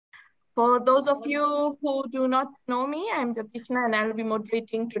For those of you who do not know me, I'm Jyothishna and I'll be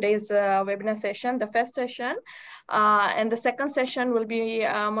moderating today's webinar session, the first session. And the second session will be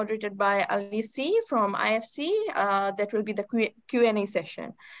moderated by Alici from IFC. That will be the Q&A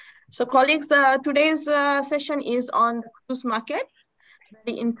session. So colleagues, today's session is on the cruise market.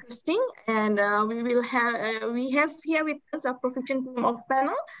 Very interesting. And we have here with us a proficient team of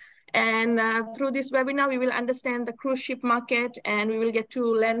panel. And through this webinar, we will understand the cruise ship market and we will get to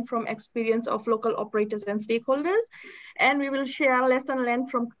learn from experience of local operators and stakeholders. And we will share lessons learned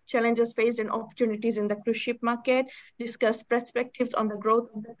from challenges faced and opportunities in the cruise ship market, discuss perspectives on the growth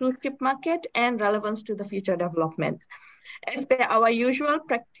of the cruise ship market and relevance to the future development. As per our usual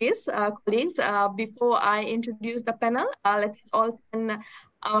practice, colleagues, before I introduce the panel, let's all turn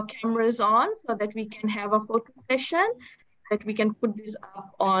our cameras on so that we can have a photo session, that we can put this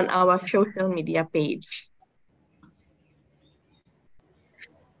up on our social media page.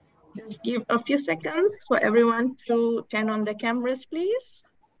 Just give a few seconds for everyone to turn on the cameras, please.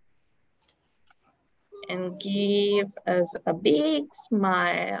 And give us a big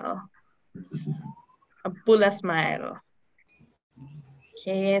smile, a Bula smile.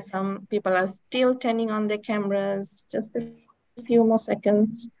 Okay, some people are still turning on their cameras. Just a few more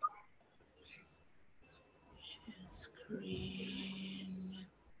seconds.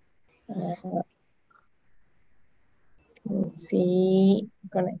 Let's see.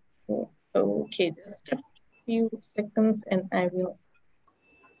 Okay, just a few seconds and I will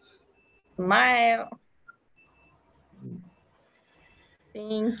smile.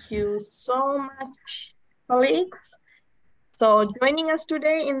 Thank you so much, colleagues. So joining us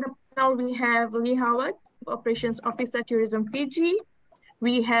today in the panel, we have Lee Howard, Operations Officer, Tourism Fiji.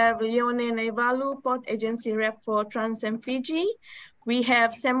 We have Leone Naivalu, Port Agency Rep for Transam Fiji. We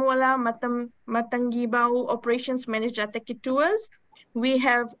have Samuela Matangibau, Operations Manager at Teki Tours. We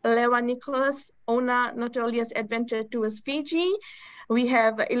have Lewa Nicholas, owner Notorious Adventure Tours Fiji. We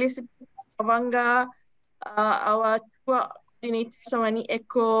have Elizabeth Kavanga, our tour coordinator, Sawani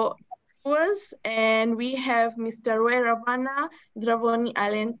Eco Tours. And we have Mr. Roy Ravana, Gravoni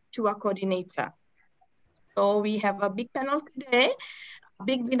Island Tour Coordinator. So we have a big panel today.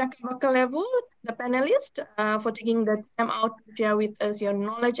 Big Vinaka level, the panelists, for taking the time out to share with us your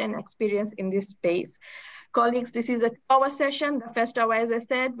knowledge and experience in this space. Colleagues, this is a 2-hour session. The first hour, as I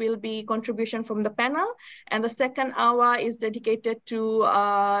said, will be contribution from the panel, and the second hour is dedicated to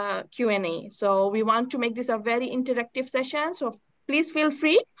Q&A. So we want to make this a very interactive session. So please feel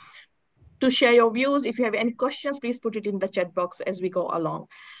free to share your views. If you have any questions, please put it in the chat box as we go along.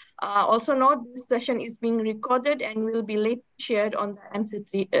 Also note, this session is being recorded and will be later shared on the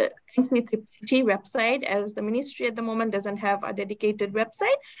MCTT website, as the ministry at the moment doesn't have a dedicated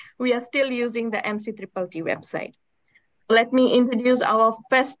website. We are still using the MCTT website. Let me introduce our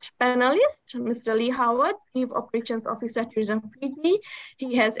first panelist, Mr. Lee Howard, Chief Operations Officer, Tourism Fiji.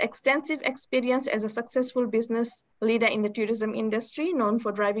 He has extensive experience as a successful business leader in the tourism industry, known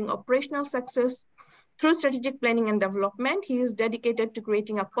for driving operational success through strategic planning and development. He is dedicated to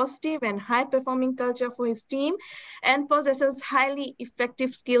creating a positive and high-performing culture for his team and possesses highly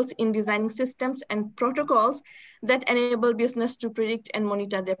effective skills in designing systems and protocols that enable business to predict and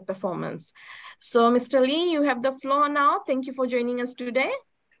monitor their performance. So, Mr. Lee, you have the floor now. Thank you for joining us today.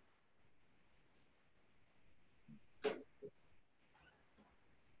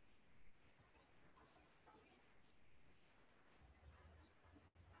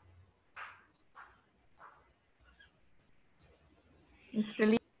 Mr.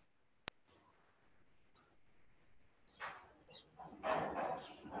 Lee.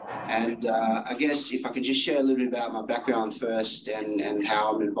 And I guess if I can just share a little bit about my background first and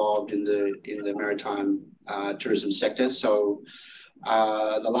how I'm involved in the maritime tourism sector. So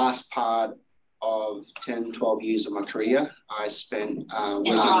the last part of 10, 12 years of my career, I spent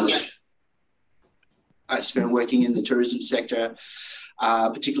working in the tourism sector,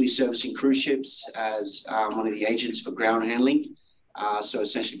 particularly servicing cruise ships as one of the agents for ground handling. So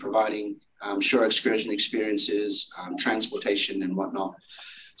essentially providing shore excursion experiences, transportation and whatnot.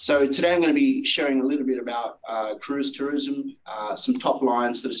 So today I'm going to be sharing a little bit about cruise tourism, some top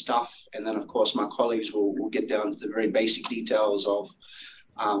line sort of stuff, and then of course my colleagues will get down to the very basic details of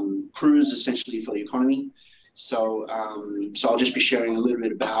cruise essentially for the economy. So I'll just be sharing a little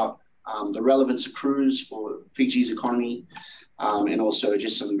bit about the relevance of cruise for Fiji's economy, and also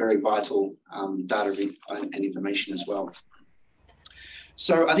just some very vital data and information as well.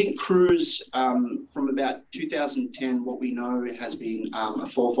 So I think cruise from about 2010, what we know has been a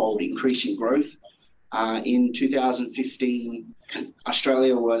fourfold increase in growth. In 2015,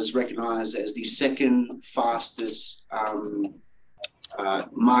 Australia was recognised as the second fastest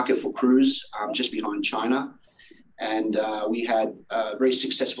market for cruise, just behind China. And we had a very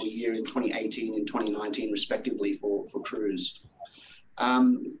successful year in 2018 and 2019, respectively, for cruise.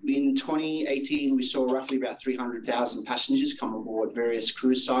 In 2018, we saw roughly about 300,000 passengers come aboard various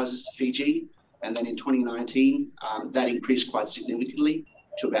cruise sizes to Fiji. And then in 2019, that increased quite significantly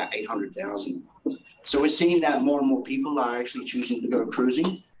to about 800,000. So we're seeing that more and more people are actually choosing to go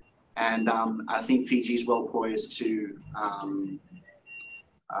cruising. And I think Fiji is well poised to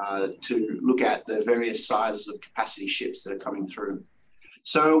look at the various sizes of capacity ships that are coming through.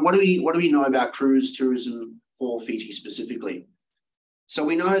 So what do we know about cruise tourism for Fiji specifically? So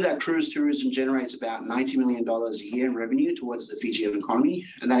we know that cruise tourism generates about $90 million a year in revenue towards the Fijian economy,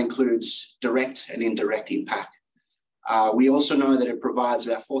 and that includes direct and indirect impact. We also know that it provides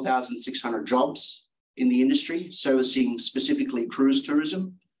about 4,600 jobs in the industry, servicing specifically cruise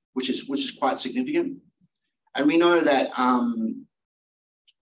tourism, which is quite significant. And we know that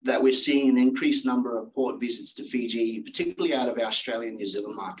that we're seeing an increased number of port visits to Fiji, particularly out of our Australian and New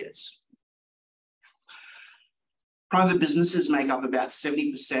Zealand markets. Private businesses make up about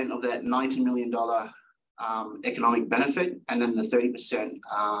 70% of that $90 million economic benefit, and then the 30%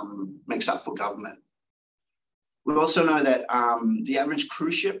 makes up for government. We also know that the average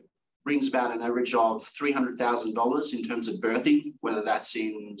cruise ship brings about an average of $300,000 in terms of berthing, whether that's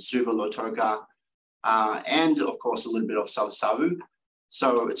in Suva, Lautoka, and of course a little bit of Savasavu.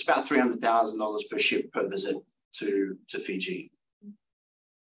 So it's about $300,000 per ship per visit to Fiji.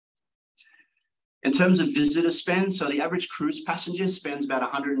 In terms of visitor spend, so the average cruise passenger spends about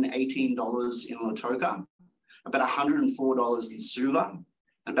 $118 in Lautoka, about $104 in Suva,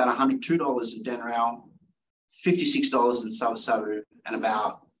 about $102 in Denrau, $56 in Savasavu, and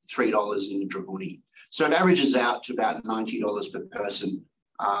about $3 in Drabuni. So it averages out to about $90 per person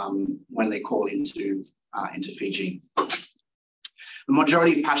when they call into Fiji. The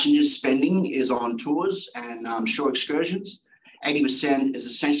majority of passengers' spending is on tours and shore excursions. 80% is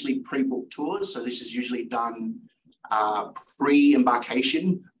essentially pre-booked tours. So this is usually done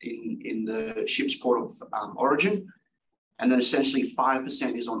pre-embarkation in the ship's port of origin. And then essentially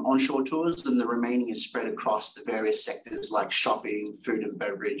 5% is on onshore tours, and the remaining is spread across the various sectors like shopping, food and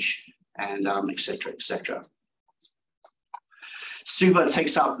beverage, and et cetera, et cetera. Suva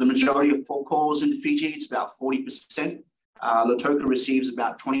takes up the majority of port calls in Fiji. It's about 40%. Lautoka receives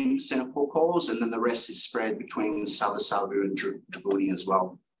about 20% of port calls, and then the rest is spread between Savasavu and Drabuni as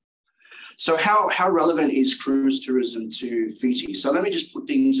well. So how relevant is cruise tourism to Fiji? So let me just put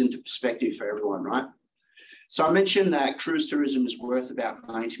things into perspective for everyone, right? So I mentioned that cruise tourism is worth about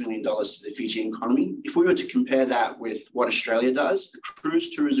 $90 million to the Fijian economy. If we were to compare that with what Australia does, the cruise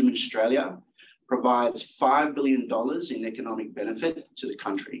tourism in Australia provides $5 billion in economic benefit to the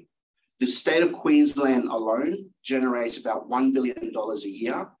country. The state of Queensland alone generates about $1 billion a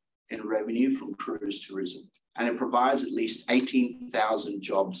year in revenue from cruise tourism, and it provides at least 18,000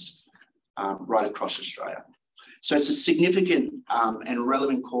 jobs right across Australia. So it's a significant and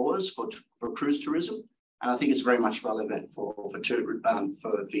relevant cause for cruise tourism, and I think it's very much relevant for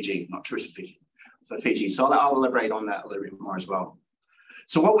Fiji, not tourism Fiji, for Fiji. So I'll elaborate on that a little bit more as well.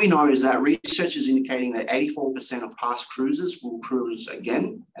 So what we know is that research is indicating that 84% of past cruisers will cruise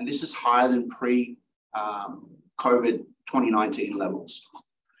again, and this is higher than pre-COVID 2019 levels.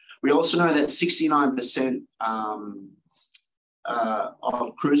 We also know that 69%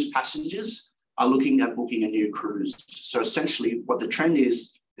 of cruise passengers are looking at booking a new cruise. So essentially what the trend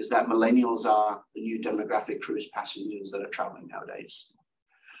is that millennials are the new demographic cruise passengers that are traveling nowadays.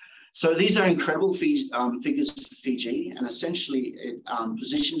 So these are incredible figures for Fiji, and essentially it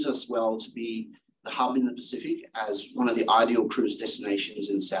positions us well to be the hub in the Pacific as one of the ideal cruise destinations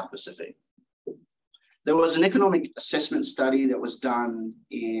in the South Pacific. There was an economic assessment study that was done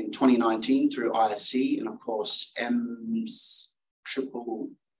in 2019 through IFC and of course MCTTT,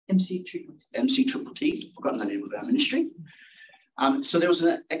 I've forgotten the name of our ministry. So there was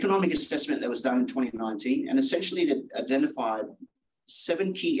an economic assessment that was done in 2019, and essentially it identified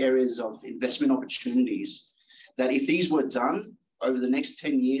 7 key areas of investment opportunities that if these were done over the next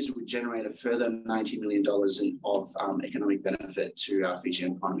 10 years would generate a further $90 million of economic benefit to our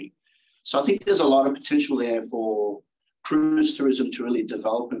Fijian economy. So I think there's a lot of potential there for cruise tourism to really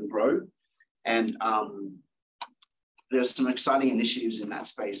develop and grow. And there's some exciting initiatives in that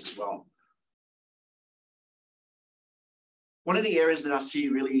space as well. One of the areas that I see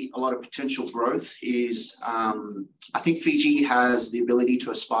really a lot of potential growth is I think Fiji has the ability to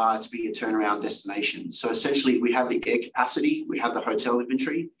aspire to be a turnaround destination. So essentially we have the air capacity, we have the hotel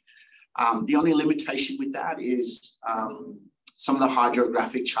inventory. The only limitation with that is some of the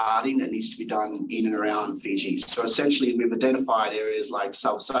hydrographic charting that needs to be done in and around Fiji. So essentially, we've identified areas like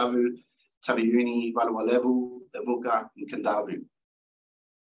Savasavu, Taveuni, Vanuatu, Levuka, and Kadavu.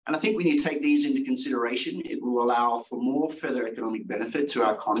 And I think when you take these into consideration, it will allow for more further economic benefit to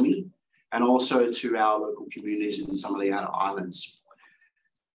our economy and also to our local communities in some of the outer islands.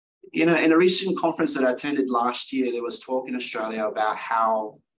 In a recent conference that I attended last year, there was talk in Australia about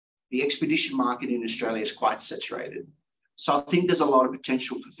how the expedition market in Australia is quite saturated. So I think there's a lot of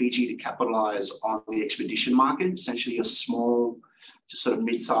potential for Fiji to capitalise on the expedition market, essentially a small to sort of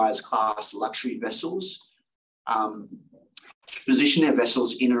mid-sized class luxury vessels, to position their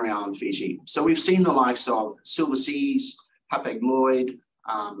vessels in and around Fiji. So we've seen the likes of Silver Seas, Hapag-Lloyd,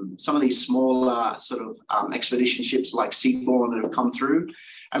 some of these smaller sort of expedition ships like Seabourn that have come through.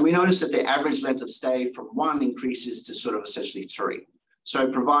 And we notice that the average length of stay from 1 increases to sort of essentially 3. So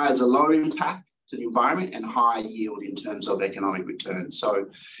it provides a low impact to the environment and high yield in terms of economic return. So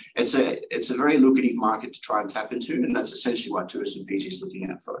it's a very lucrative market to try and tap into, and that's essentially what Tourism Fiji is looking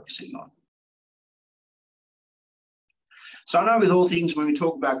at focusing on. So I know with all things, when we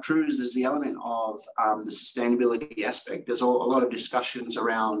talk about cruise, there's the element of the sustainability aspect. There's a lot of discussions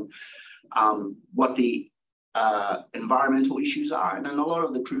around what the environmental issues are. And then a lot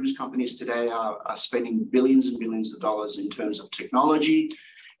of the cruise companies today are spending billions and billions of dollars in terms of technology,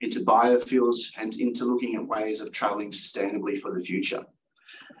 into biofuels, and into looking at ways of traveling sustainably for the future.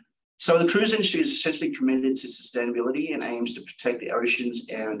 So the cruise industry is essentially committed to sustainability and aims to protect the oceans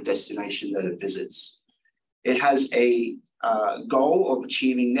and destination that it visits. It has a goal of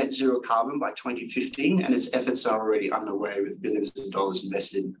achieving net zero carbon by 2015, and its efforts are already underway with billions of dollars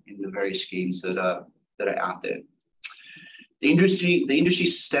invested in the various schemes that are out there. The industry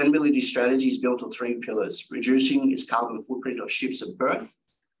sustainability strategy is built on 3 pillars: reducing its carbon footprint of ships at berth,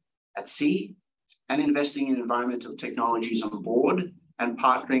 at sea, and investing in environmental technologies on board, and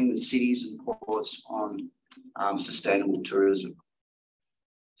partnering with cities and ports on sustainable tourism.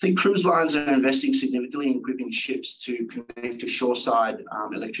 I think cruise lines are investing significantly in equipping ships to connect to shoreside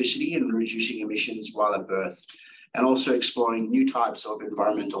electricity and reducing emissions while at berth, and also exploring new types of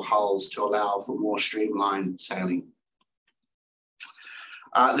environmental hulls to allow for more streamlined sailing.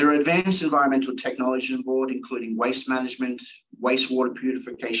 There are advanced environmental technologies on board, including waste management, wastewater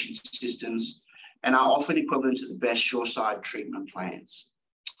purification systems, and are often equivalent to the best shoreside treatment plants.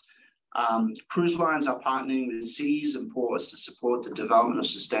 Cruise lines are partnering with cities and ports to support the development of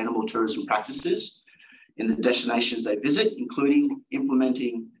sustainable tourism practices in the destinations they visit, including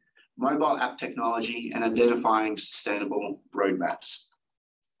implementing mobile app technology and identifying sustainable roadmaps.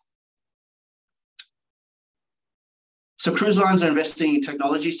 So cruise lines are investing in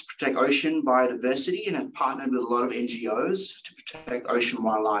technologies to protect ocean biodiversity and have partnered with a lot of NGOs to protect ocean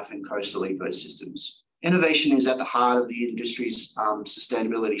wildlife and coastal ecosystems. Innovation is at the heart of the industry's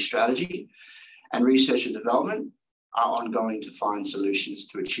sustainability strategy, and research and development are ongoing to find solutions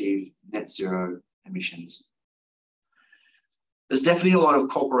to achieve net zero emissions. There's definitely a lot of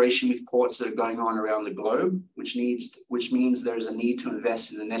cooperation with ports that are going on around the globe, which means there is a need to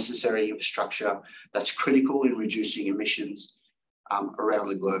invest in the necessary infrastructure that's critical in reducing emissions around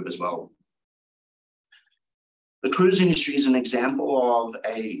the globe as well. The cruise industry is an example of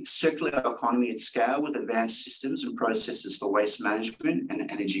a circular economy at scale with advanced systems and processes for waste management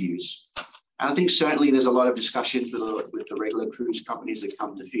and energy use. And I think certainly there's a lot of discussions with the regular cruise companies that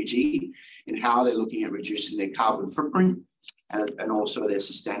come to Fiji in how they're looking at reducing their carbon footprint and also their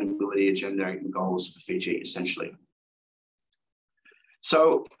sustainability agenda and goals for Fiji, essentially.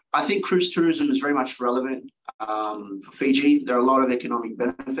 So I think cruise tourism is very much relevant for Fiji. There are a lot of economic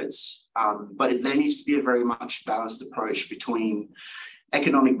benefits, but there needs to be a very much balanced approach between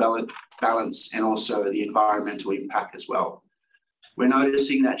economic balance and also the environmental impact as well. We're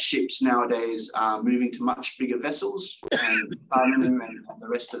noticing that ships nowadays are moving to much bigger vessels, and the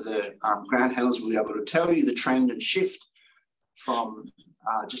rest of the ground handlers will be able to tell you the trend and shift from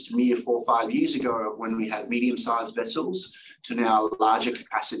just a mere 4 or 5 years ago of when we had medium-sized vessels to now larger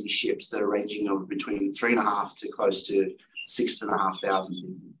capacity ships that are ranging of between 3.5 to close to 6,500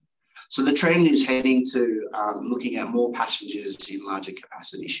 people. So the trend is heading to looking at more passengers in larger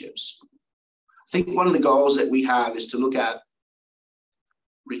capacity ships. I think one of the goals that we have is to look at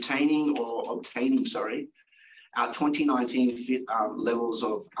retaining or obtaining, our 2019 levels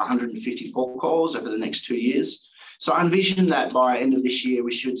of 150 port calls over the next 2 years. So I envision that by end of this year,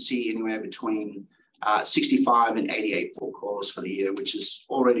 we should see anywhere between 65 and 88 port calls for the year, which is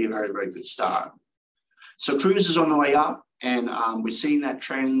already a very, very good start. So cruise is on the way up, and we're seeing that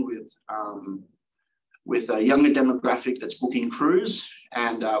trend with with a younger demographic that's booking cruise.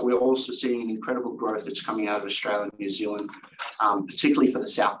 And we're also seeing incredible growth that's coming out of Australia and New Zealand, particularly for the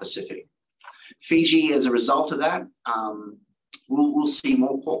South Pacific. Fiji, as a result of that, we'll see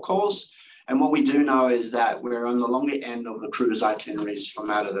more port calls. And what we do know is that we're on the longer end of the cruise itineraries from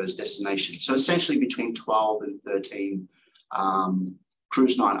out of those destinations. So essentially between 12 and 13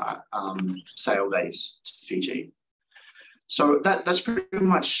 cruise night sail days to Fiji. So that's pretty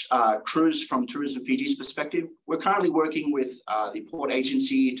much cruise from Tourism Fiji's perspective. We're currently working with the port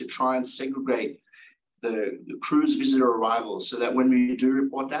agency to try and segregate the cruise visitor arrivals so that when we do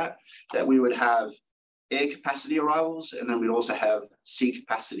report that we would have air capacity arrivals, and then we'd also have sea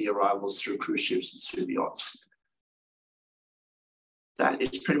capacity arrivals through cruise ships and super yachts. That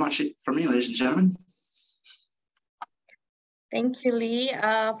is pretty much it from me, ladies and gentlemen. Thank you, Lee,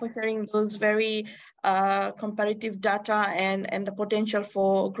 for sharing those very comparative data and the potential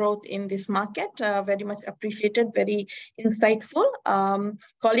for growth in this market. Very much appreciated, very insightful.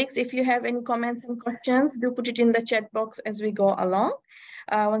 Colleagues, if you have any comments and questions, do put it in the chat box as we go along.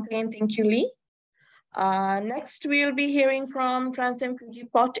 Once again, thank you, Lee. Next, we'll be hearing from Transam Fiji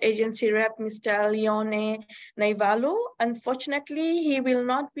Port Agency rep, Mr. Leone Naivalu. Unfortunately, he will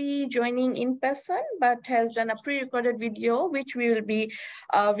not be joining in person, but has done a pre-recorded video, which we will be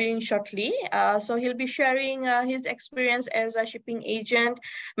viewing shortly. So he'll be sharing his experience as a shipping agent,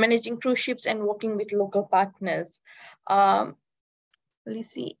 managing cruise ships and working with local partners.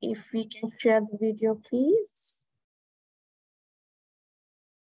 Let's see if we can share the video, please.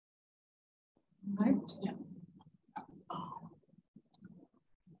 Right. Yeah.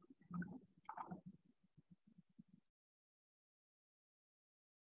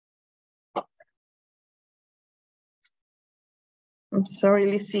 I'm sorry,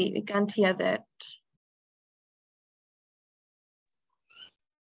 Lissy, we can't hear that.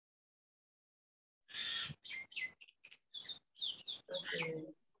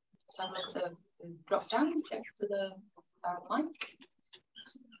 Just have a look at the drop down next to the mic.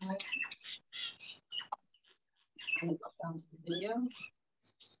 Right. And drop down to the video.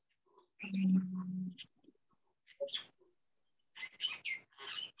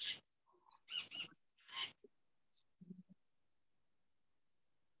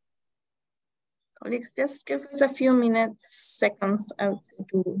 Colleagues, just give us a few seconds out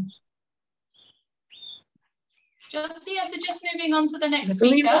to. Jyoti, I suggest moving on to the next speaker.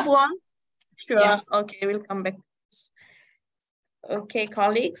 Will we move on? Sure. Yes. Okay, we'll come back. Okay,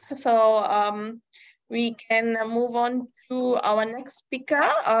 colleagues. So we can move on to our next speaker,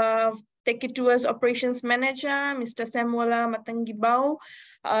 Take Tours Operations Manager, Mr. Samuela Matangibao.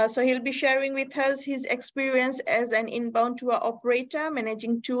 So he'll be sharing with us his experience as an inbound tour operator,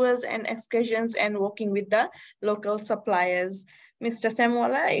 managing tours and excursions and working with the local suppliers. Mr.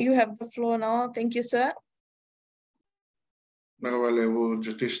 Samuela, you have the floor now. Thank you, sir. Nagawalewu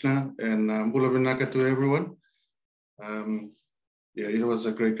Jatishna and Mbula to everyone. Yeah, it was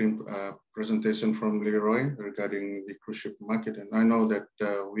a great presentation from Leroy regarding the cruise ship market. And I know that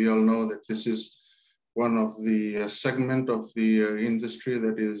we all know that this is one of the segment of the industry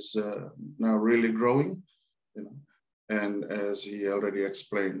that is now really growing, you know, and as he already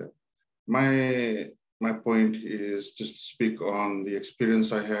explained. My point is just to speak on the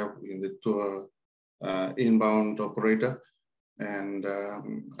experience I have in the tour inbound operator. And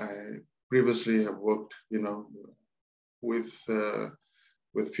I previously have worked, you know, with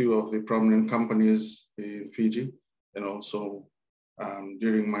few of the prominent companies in Fiji, and also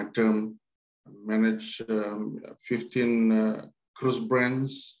during my term, managed 15 cruise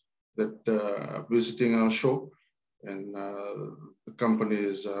brands that are visiting our shore, and the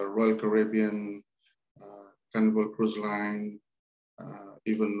companies Royal Caribbean, Carnival Cruise Line,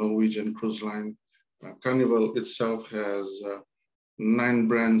 even Norwegian Cruise Line. Carnival itself has 9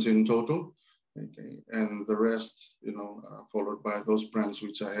 brands in total. Okay, and the rest, you know, followed by those brands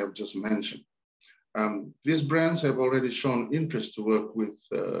which I have just mentioned. These brands have already shown interest to work with,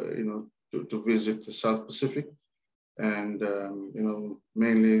 you know, to visit the South Pacific, and you know,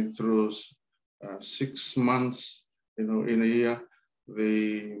 mainly through 6 months, you know, in a year,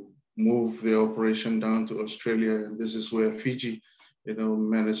 they move the operation down to Australia, and this is where Fiji, you know,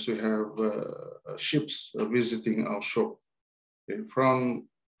 managed to have ships visiting our shore. Okay. From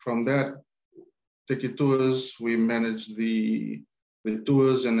that, Take Tours, we manage the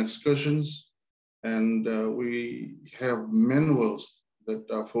tours and excursions, and we have manuals that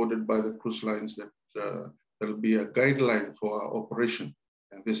are afforded by the cruise lines that will be a guideline for our operation.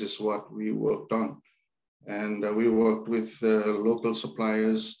 And this is what we worked on. And we worked with local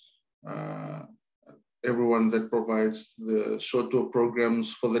suppliers, everyone that provides the short tour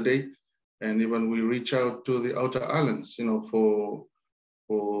programs for the day, And even we reach out to the outer islands, for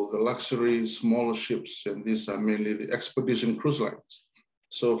the luxury smaller ships, and these are mainly the expedition cruise lines.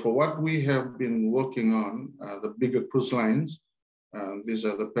 So for what we have been working on, the bigger cruise lines, these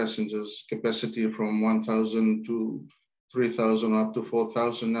are the passengers capacity from 1,000 to 3,000 up to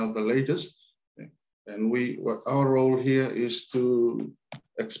 4,000 now the latest. And our role here is to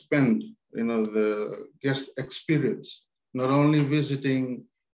expand, the guest experience, not only visiting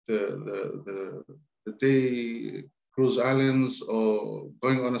the day cruise islands or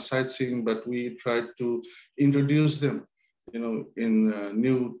going on a sightseeing, but we try to introduce them, in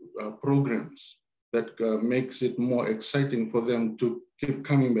new programs that makes it more exciting for them to keep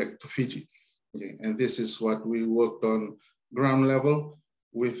coming back to Fiji. Okay. And this is what we worked on ground level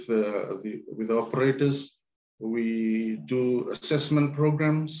with the operators. We do assessment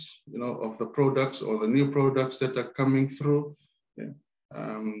programs, of the products or the new products that are coming through. Yeah.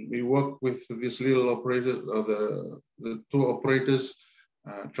 We work with these little operators, or the two operators,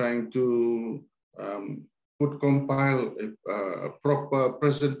 trying to compile a proper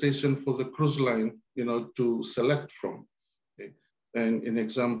presentation for the cruise line, to select from. Okay. And in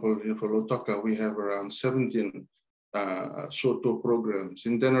example, for Lautoka, we have around 17 short tour programs.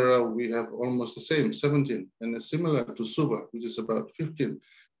 In Denera, we have almost the same, 17, and it's similar to Suva, which is about 15.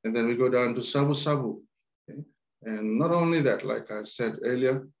 And then we go down to Sabu Sabu. Okay. And not only that, like I said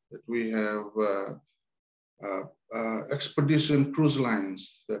earlier, that we have expedition cruise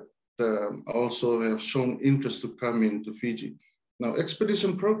lines that also have shown interest to come into Fiji. Now,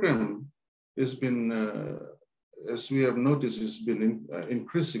 expedition program has been, as we have noticed, has been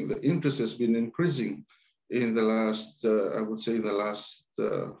increasing. The interest has been increasing in the last, I would say, the last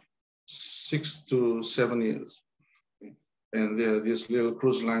 6 to 7 years. And there are these little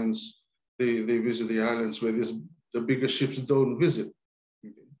cruise lines. They visit the islands where the bigger ships don't visit.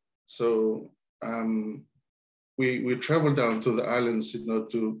 So we travel down to the islands,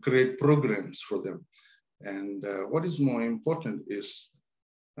 to create programs for them. And what is more important is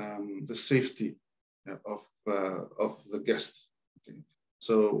the safety of the guests. Okay.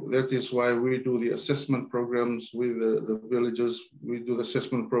 So that is why we do the assessment programs with the villagers. We do the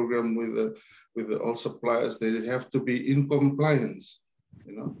assessment program with all suppliers. They have to be in compliance,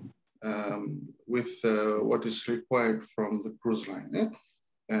 with what is required from the cruise line. Eh?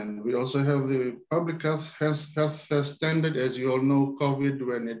 And we also have the public health standard. As you all know, COVID,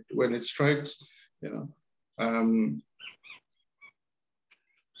 when it strikes,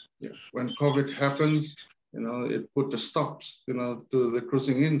 when COVID happens, it put a stops, to the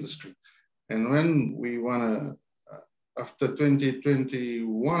cruising industry. And when we want to, after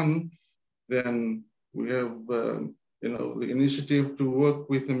 2021, then we have, the initiative to work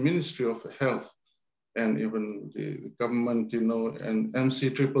with the Ministry of Health and even the government, and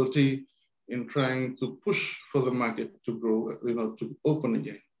MCTTT in trying to push for the market to grow, to open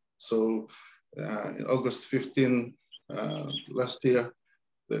again. So in August 15 last year,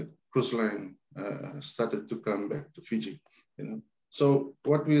 the cruise line started to come back to Fiji. So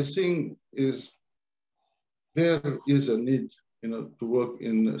what we are seeing is there is a need, to work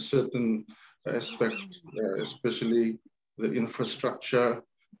in a certain aspect, especially the infrastructure,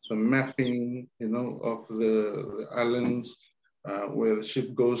 the mapping, of the islands where the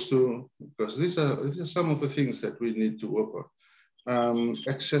ship goes to, because these are some of the things that we need to work on.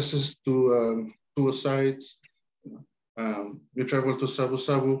 Accesses to tour sites. We travel to Sabu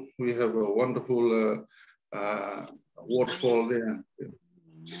Sabu. We have a wonderful waterfall there,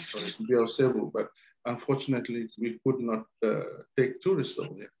 Biao Sebu, but unfortunately we could not take tourists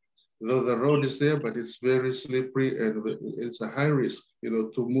over there. Though the road is there, but it's very slippery and it's a high risk,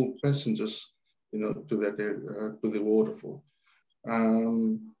 to move passengers, to that area, to the waterfall.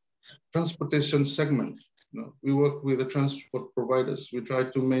 Transportation segment. We work with the transport providers. We try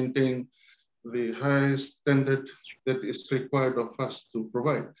to maintain the highest standard that is required of us to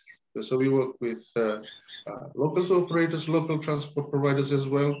provide. So we work with local operators, local transport providers as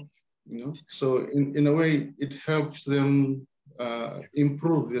well. So in a way, it helps them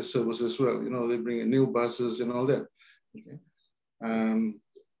improve their service as well. They bring in new buses and all that. Okay.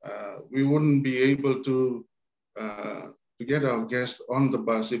 We wouldn't be able to get our guests on the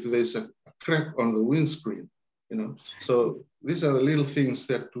bus if there's a crack on the windscreen. So these are the little things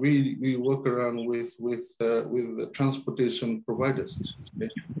that we work around with the transportation providers. Okay.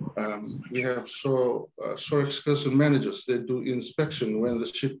 We have shore excursion managers. They do inspection when the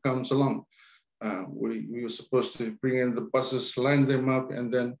ship comes along. We were supposed to bring in the buses, line them up,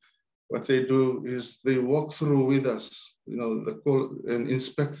 and then what they do is they walk through with us, and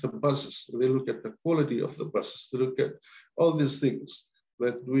inspect the buses. They look at the quality of the buses. They look at all these things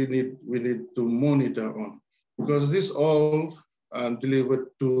that we need to monitor on, because this all delivered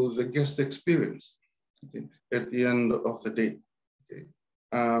to the guest experience, okay, at the end of the day. Okay.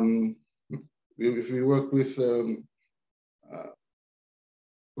 If we work with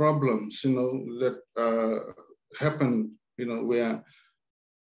problems, that happen, where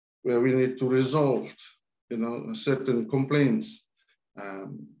we need to resolve, certain complaints.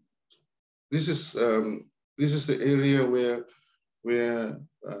 This is the area where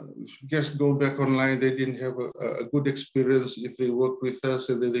guests go back online. They didn't have a good experience. If they work with us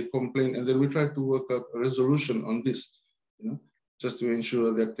and then they complain, and then we try to work out a resolution on this, just to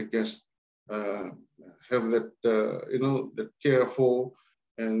ensure that the guests have that, that care for,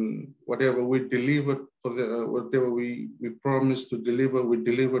 and whatever we delivered for whatever we promised to deliver, we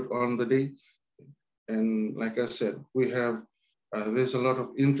delivered on the day. And like I said, we have, there's a lot of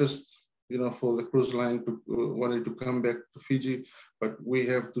interest, for the cruise line to wanting to come back to Fiji, but we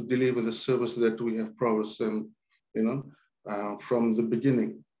have to deliver the service that we have promised them, from the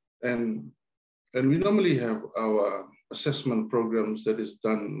beginning. And we normally have our assessment programs that is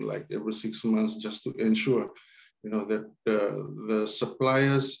done like every 6 months, just to ensure, that the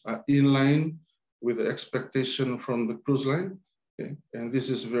suppliers are in line with the expectation from the cruise line. Okay? And this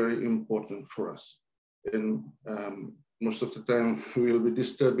is very important for us. And most of the time we'll be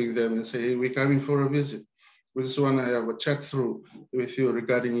disturbing them and say, hey, we're coming for a visit. We just want to have a chat through with you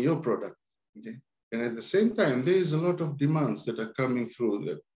regarding your product. Okay? And at the same time, there is a lot of demands that are coming through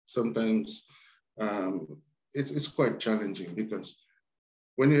that sometimes it's quite challenging, because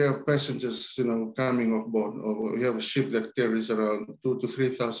when you have passengers, coming off board, or you have a ship that carries around 2,000 to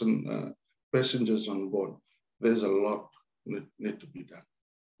 3,000 passengers on board, there's a lot that need to be done.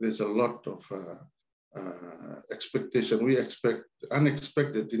 There's a lot of expectation. We expect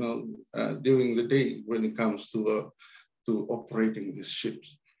unexpected, during the day when it comes to operating these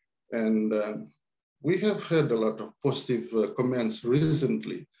ships. And we have heard a lot of positive comments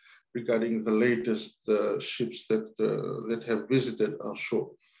recently regarding the latest ships that have visited our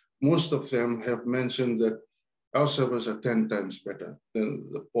shore. Most of them have mentioned that our servers are 10 times better than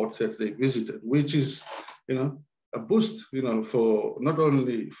the port that they visited, which is, a boost, for not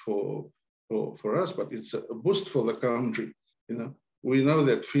only for us, but it's a boost for the country. We know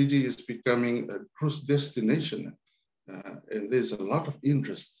that Fiji is becoming a cruise destination, and there's a lot of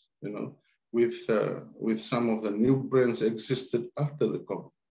interest, with some of the new brands existed after the COVID.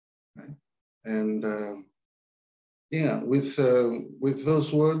 Right? And yeah, with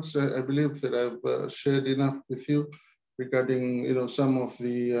those words, I believe that I've shared enough with you regarding some of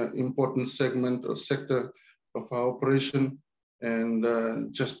the important segment or sector of our operation, and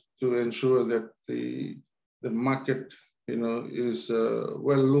just to ensure that the market is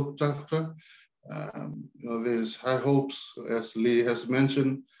well looked after. There's high hopes, as Lee has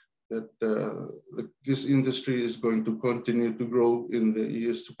mentioned, that this industry is going to continue to grow in the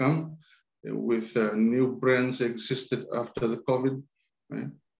years to come, with new brands existed after the COVID,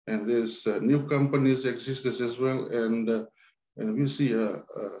 right? And there's new companies existed as well, and we see a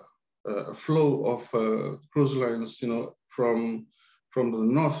flow of cruise lines, from the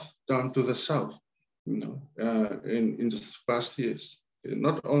north down to the south, in the past years.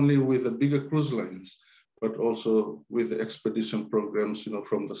 Not only with the bigger cruise lines, but also with the expedition programs,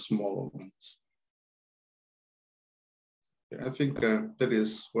 from the smaller ones. I think that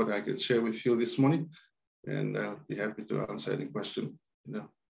is what I can share with you this morning, and I'll be happy to answer any question,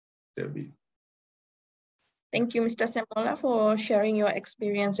 Debbie. Thank you, Mr. Semola, for sharing your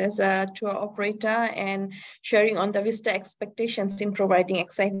experience as a tour operator and sharing on the visitor expectations in providing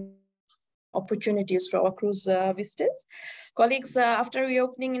exciting opportunities for our cruise visitors. Colleagues, after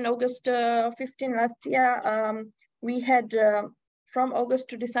reopening in August 15 last year, we had, from August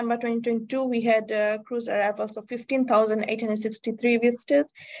to December 2022, we had cruise arrivals of 15,863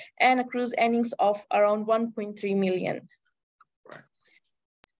 visitors and a cruise earnings of around 1.3 million.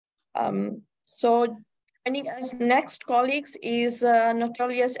 So joining us next, colleagues, is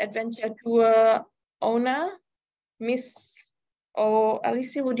Notorious Adventure Tour owner, Miss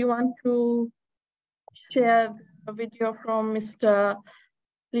Alicia. Would you want to share a video from Mr.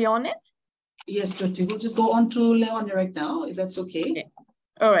 Leone? Yes, Jyoti. We'll just go on to Leone right now, if that's okay. Okay.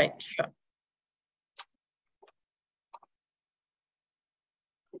 All right, sure.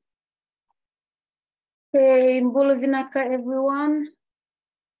 Hey, Mbula Vinaka, everyone.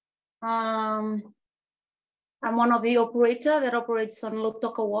 I'm one of the operator that operates on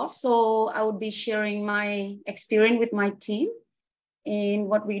Lautoka Wharf, so I would be sharing my experience with my team in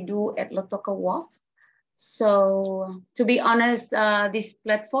what we do at Lautoka Wharf. So to be honest, this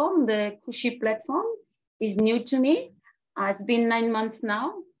platform, the cruise ship platform, is new to me. It's been 9 months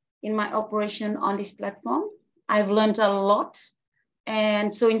now in my operation on this platform. I've learned a lot,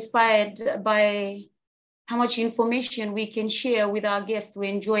 and so inspired by how much information we can share with our guests to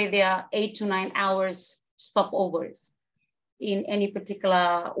enjoy their 8 to 9 hours stopovers in any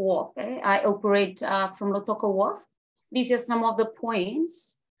particular wharf. I operate from Lautoka Wharf. These are some of the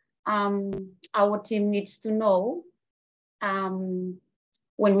points our team needs to know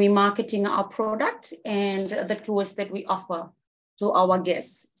when we're marketing our product and the tours that we offer to our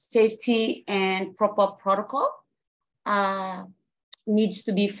guests. Safety and proper protocol needs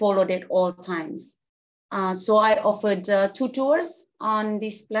to be followed at all times. So I offered 2 tours on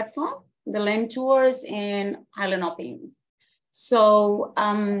this platform, the land tours and island hoppings. So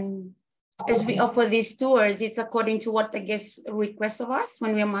as we offer these tours, it's according to what the guests request of us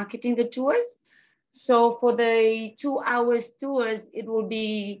when we're marketing the tours. So for the 2 hours tours, it will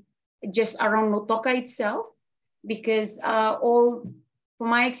be just around Lautoka itself, because from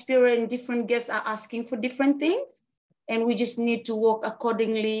my experience, different guests are asking for different things. And we just need to work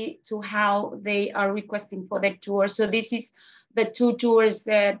accordingly to how they are requesting for that tour. So this is the 2 tours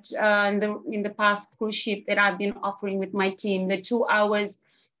that in the past cruise ship that I've been offering with my team, the 2 hours,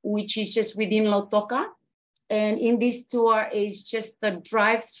 which is just within Lautoka. And in this tour is just the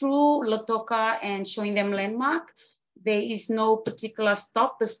drive through Lautoka and showing them landmark. There is no particular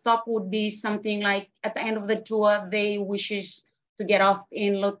stop. The stop would be something like at the end of the tour, they wishes to get off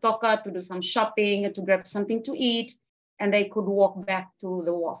in Lautoka to do some shopping, to grab something to eat, and they could walk back to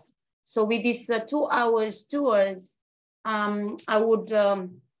the wharf. So with these 2 hours tours, I would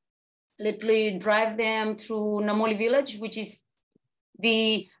literally drive them through Namoli village, which is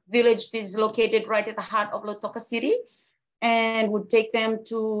the village that is located right at the heart of Lautoka City, and would take them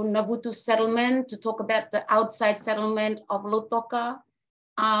to Navutu settlement to talk about the outside settlement of Lautoka.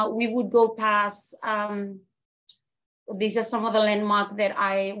 We would go past, these are some of the landmarks that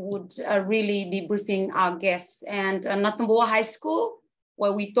I would really be briefing our guests. And Natamboa High School,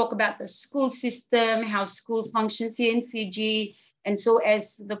 where we talk about the school system, how school functions here in Fiji, and so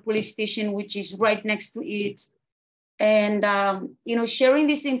as the police station, which is right next to it. And sharing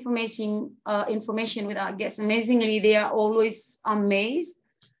this information with our guests. Amazingly, they are always amazed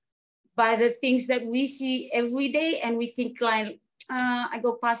by the things that we see every day, and we think like, I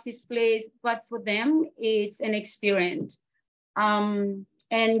go past this place, but for them, it's an experience. And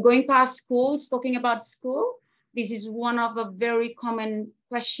going past schools, talking about school, this is one of the very common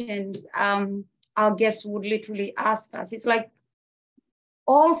questions our guests would literally ask us. It's like,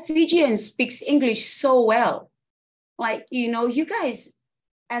 all Fijians speaks English so well. Like, you guys,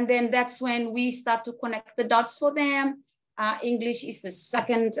 and then that's when we start to connect the dots for them. English is the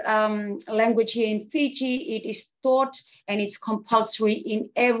second language here in Fiji. It is taught and it's compulsory in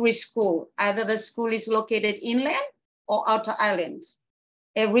every school. Either the school is located inland or outer island.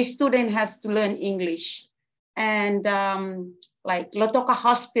 Every student has to learn English. And like Lautoka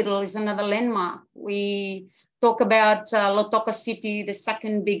Hospital is another landmark. We talk about Lautoka City, the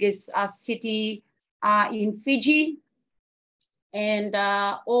second biggest city in Fiji. And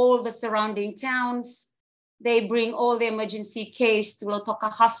all the surrounding towns, they bring all the emergency case to Lautoka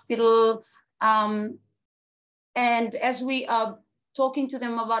Hospital. And as we are talking to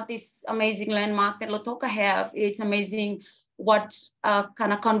them about this amazing landmark that Lautoka have, it's amazing what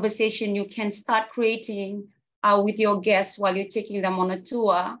kind of conversation you can start creating with your guests while you're taking them on a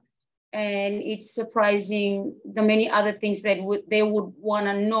tour. And it's surprising the many other things that they would want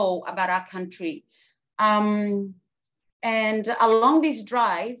to know about our country. And along this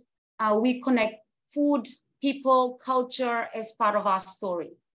drive, we connect food, people, culture as part of our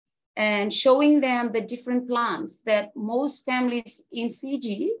story, and showing them the different plants that most families in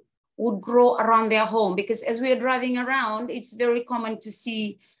Fiji would grow around their home. Because as we are driving around, it's very common to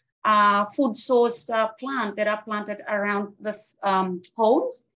see food source plants that are planted around the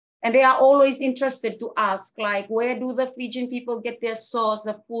homes. And they are always interested to ask, like, where do the Fijian people get their source,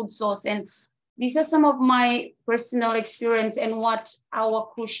 the food source? And these are some of my personal experience and what our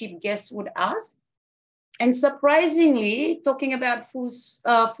cruise ship guests would ask. And surprisingly, talking about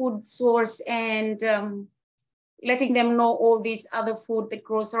food source and letting them know all these other food that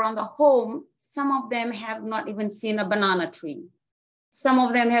grows around the home, some of them have not even seen a banana tree. Some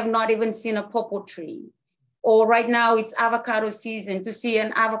of them have not even seen a pawpaw tree. Or right now it's avocado season, to see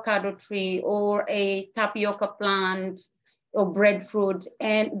an avocado tree or a tapioca plant or breadfruit.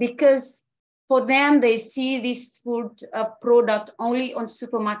 And because for them, they see this food product only on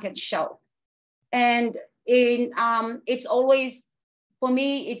supermarket shelf. And it's always, for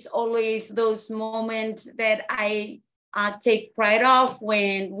me, it's always those moments that I take pride of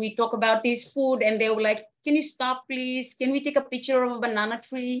when we talk about this food and they were like, can you stop, please? Can we take a picture of a banana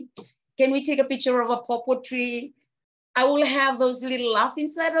tree? Can we take a picture of a pawpaw tree? I will have those little laugh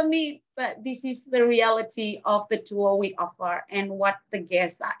inside of me, but this is the reality of the tour we offer and what the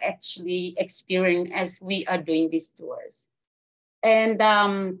guests are actually experiencing as we are doing these tours. And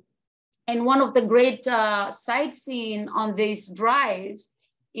one of the great sightseeing on these drives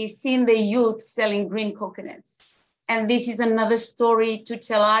is seeing the youth selling green coconuts. And this is another story to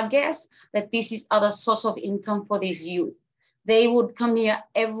tell our guests that this is other source of income for these youth. They would come here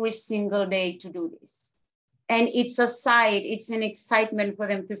every single day to do this. And it's a sight, it's an excitement for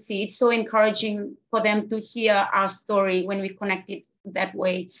them to see. It's so encouraging for them to hear our story when we connect it that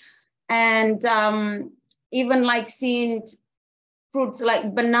way. And even like seeing fruits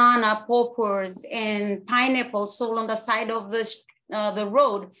like banana, pawpaws, and pineapple sold on the side of the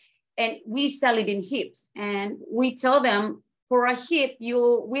road, and we sell it in heaps. And we tell them, for a heap,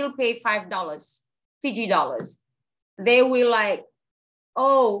 you will pay $5, Fiji dollars. They will like,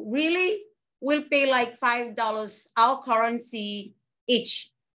 oh, really? We'll pay like $5 our currency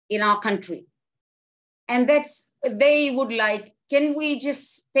each in our country. And they would like, can we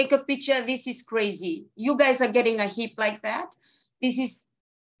just take a picture? This is crazy. You guys are getting a heap like that. This is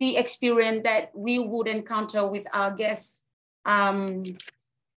the experience that we would encounter with our guests when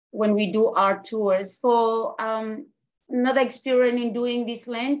we do our tours. So another experience in doing this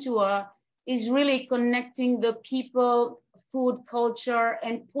land tour is really connecting the people, food, culture,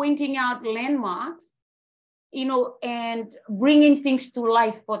 and pointing out landmarks, and bringing things to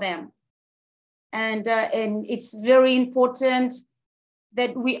life for them. And it's very important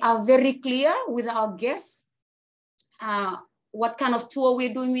that we are very clear with our guests, what kind of tour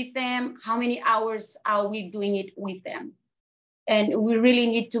we're doing with them, how many hours are we doing it with them. And we really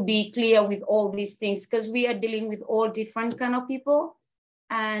need to be clear with all these things because we are dealing with all different kind of people.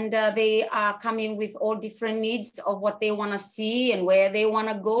 And they are coming with all different needs of what they want to see and where they want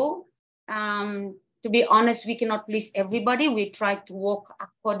to go. To be honest, we cannot please everybody. We try to work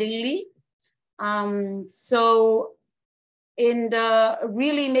accordingly. So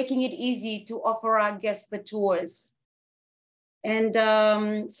really making it easy to offer our guests the tours. And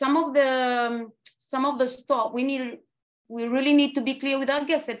some of the stop, we really need to be clear with our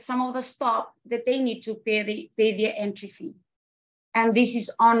guests that some of the stop that they need to pay their entry fee. And this is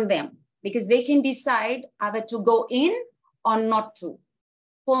on them because they can decide either to go in or not to.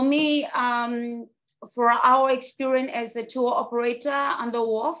 For me, for our experience as a tour operator on the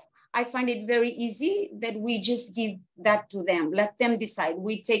wharf, I find it very easy that we just give that to them. Let them decide.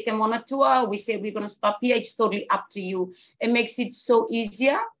 We take them on a tour. We say, we're going to stop here. It's totally up to you. It makes it so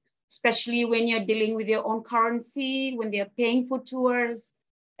easier, especially when you're dealing with your own currency, when they're paying for tours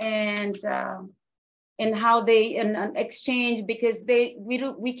and how they and exchange, because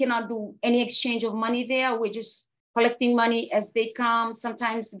we cannot do any exchange of money there. We're just collecting money as they come.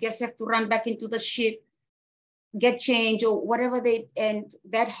 Sometimes guests have to run back into the ship, get change or whatever and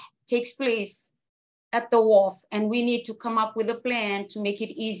that takes place at the wharf. And we need to come up with a plan to make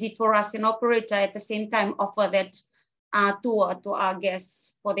it easy for us an operator at the same time offer that tour to our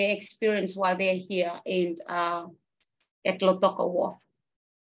guests for their experience while they're here at Lautoka Wharf.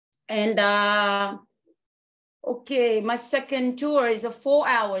 And okay, my second tour is a 4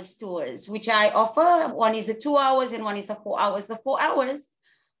 hours tours, which I offer. One is a 2 hours and one is the 4 hours. The 4 hours,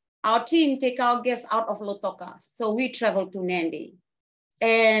 our team take our guests out of Lautoka. So we travel to Nadi.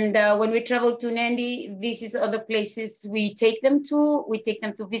 And when we travel to Nadi, this is other places we take them to. We take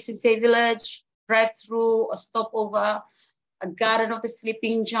them to Visuse Village, drive through, a stopover, a Garden of the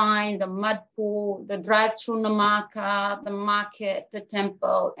Sleeping Giant, the mud pool, the drive through Namaka, the market, the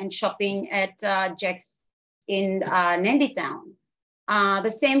temple, and shopping at Jack's in Nadi town. The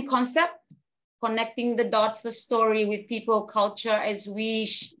same concept, connecting the dots, the story with people, culture, as we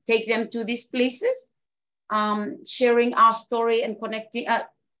take them to these places, sharing our story and connecting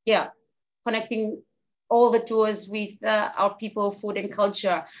all the tours with our people, food and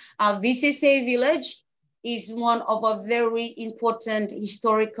culture. Visese Village is one of a very important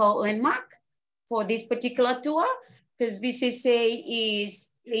historical landmark for this particular tour, because Visese is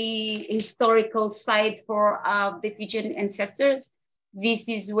a historical site for the Fijian ancestors. This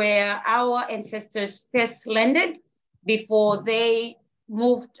is where our ancestors first landed before they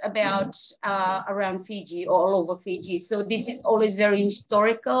moved about around Fiji or all over Fiji. So this is always very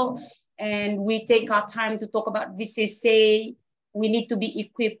historical, and we take our time to talk about Visese. We need to be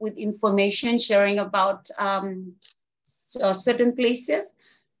equipped with information, sharing about certain places.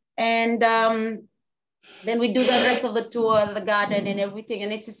 And then we do the rest of the tour, the garden and everything,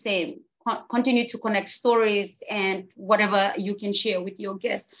 and it's the same. Continue to connect stories and whatever you can share with your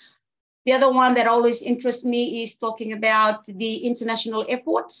guests. The other one that always interests me is talking about the international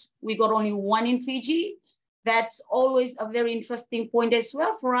airports. We got only one in Fiji. That's always a very interesting point as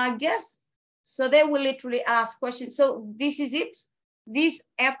well for our guests. So they will literally ask questions. So this is it. This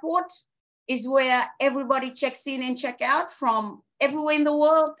airport is where everybody checks in and check out from everywhere in the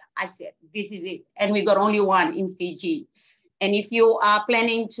world. I said, this is it. And we got only one in Fiji. And if you are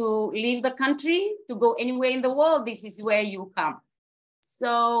planning to leave the country to go anywhere in the world, this is where you come.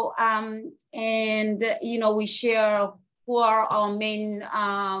 So, we share who are our main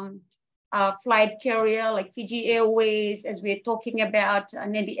flight carrier, like Fiji Airways, as we're talking about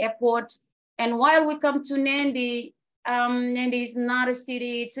Nadi Airport. And while we come to Nadi, Nadi is not a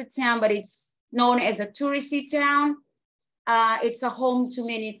city, it's a town, but it's known as a touristy town. It's a home to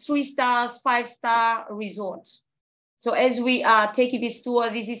many 3-star, 5-star resorts. So as we are taking this tour,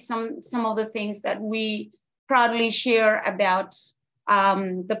 this is some of the things that we proudly share about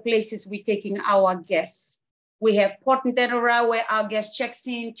the places we're taking our guests. We have Port Ntenera, where our guests checks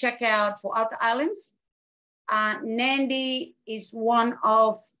in, check out for outer islands. Nadi is one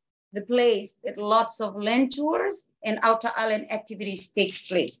of the place that lots of land tours and outer island activities takes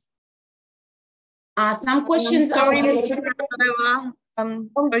place. Some questions. Sorry to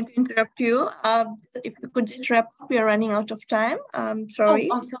interrupt you. If you could just wrap up, we are running out of time. Sorry.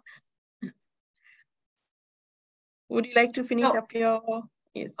 Oh, I'm sorry. Would you like to finish up your?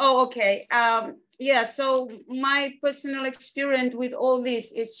 Yes. Oh, okay. Yeah. So my personal experience with all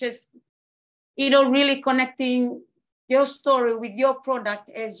this is just, really connecting your story with your product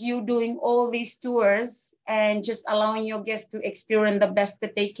as you doing all these tours and just allowing your guests to experience the best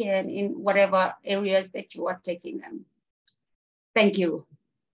that they can in whatever areas that you are taking them. Thank you.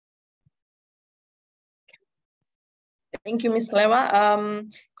 Thank you, Ms. Lewa.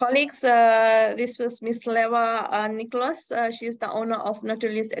 Colleagues, this was Ms. Lewa Nicholas. She is the owner of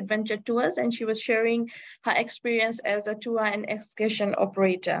Nautilus Adventure Tours, and she was sharing her experience as a tour and excursion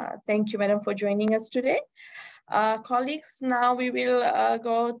operator. Thank you, madam, for joining us today. Colleagues, now we will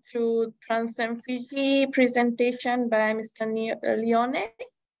go through Transam Fiji presentation by Mr. Leone.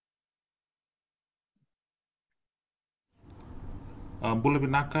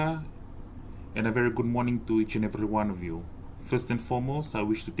 Bulabinaka, and a very good morning to each and every one of you. First and foremost, I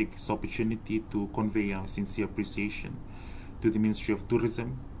wish to take this opportunity to convey our sincere appreciation to the Ministry of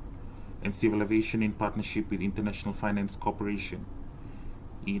Tourism and Civil Aviation in partnership with International Finance Corporation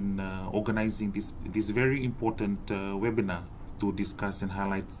in organizing this very important webinar to discuss and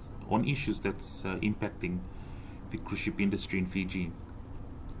highlight on issues that's impacting the cruise ship industry in Fiji.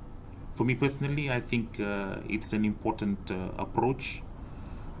 For me personally, I think it's an important approach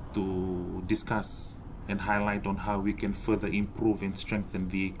to discuss and highlight on how we can further improve and strengthen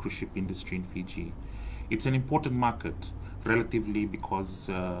the cruise ship industry in Fiji. It's an important market relatively because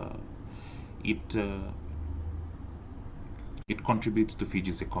it contributes to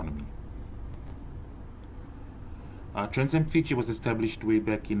Fiji's economy. Transam Fiji was established way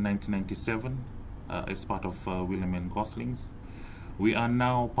back in 1997 as part of William and Gosling's. We are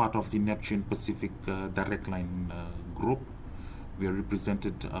now part of the Neptune Pacific Direct Line group. We are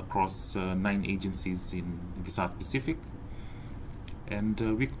represented across 9 agencies in the South Pacific, and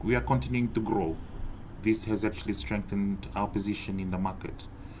we are continuing to grow. This has actually strengthened our position in the market.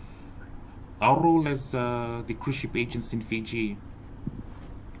 Our role as the cruise ship agents in Fiji,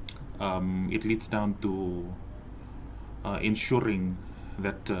 it leads down to ensuring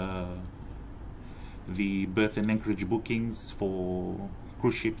that the berth and anchorage bookings for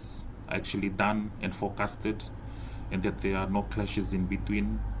cruise ships are actually done and forecasted, and that there are no clashes in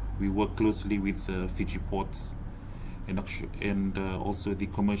between. We work closely with Fiji ports and also the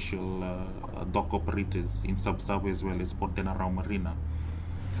commercial dock operators in Sabsabu as well as Port Denarau Marina.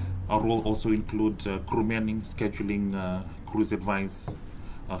 Our role also includes crew manning, scheduling, cruise advice,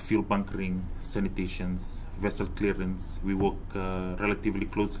 fuel bunkering, sanitations, vessel clearance. We work relatively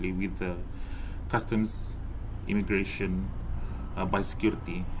closely with customs, immigration,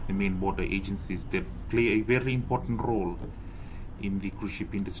 biosecurity, the main border agencies that play a very important role in the cruise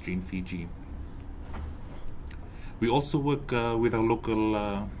ship industry in Fiji. We also work with our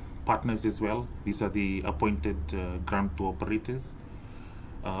local partners as well. These are the appointed ground tour operators,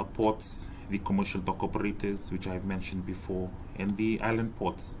 ports, the commercial dock operators, which I've mentioned before, and the island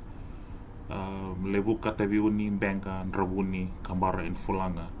ports, Levuka, Taveuni, Benga, Ndrabuni, Kambara, and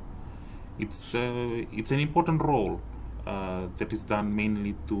Fulanga. It's an important role that is done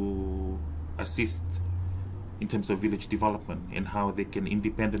mainly to assist in terms of village development and how they can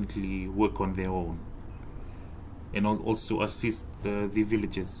independently work on their own, and also assist the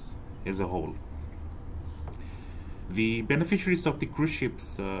villages as a whole. The beneficiaries of the cruise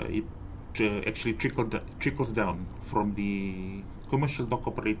ships, actually trickles down from the commercial dock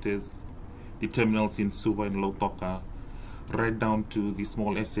operators, the terminals in Suva and Lautoka, right down to the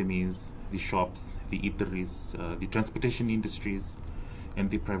small SMEs, the shops, the eateries, the transportation industries, and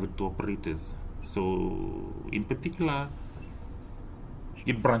the private tour operators. So in particular,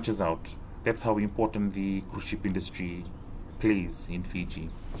 it branches out. That's how important the cruise ship industry plays in Fiji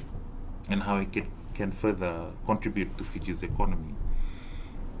and how it can further contribute to Fiji's economy.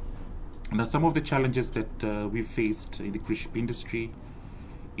 Now, some of the challenges that we've faced in the cruise ship industry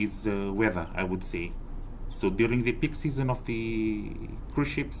is weather, I would say. So during the peak season of the cruise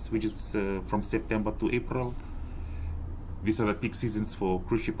ships, which is from September to April, these are the peak seasons for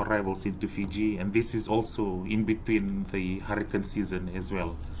cruise ship arrivals into Fiji, and this is also in between the hurricane season as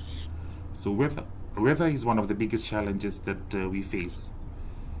well. So weather is one of the biggest challenges that we face.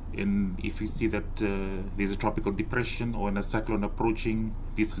 And if you see that there's a tropical depression or a cyclone approaching,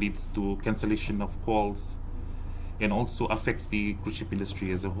 this leads to cancellation of calls and also affects the cruise ship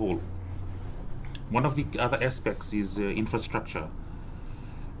industry as a whole. One of the other aspects is infrastructure.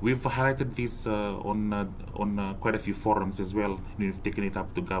 We've highlighted this on quite a few forums as well. We've taken it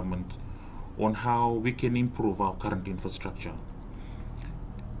up to government on how we can improve our current infrastructure.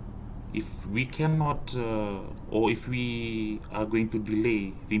 If we cannot, or if we are going to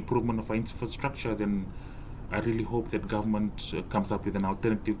delay the improvement of our infrastructure, then I really hope that government comes up with an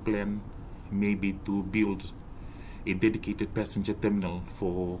alternative plan, maybe to build a dedicated passenger terminal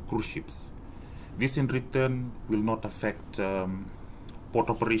for cruise ships. This in return will not affect port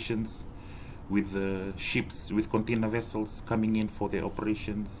operations with ships, with container vessels coming in for their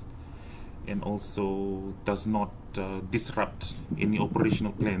operations, and also does not disrupt any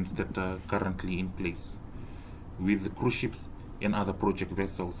operational plans that are currently in place with the cruise ships and other project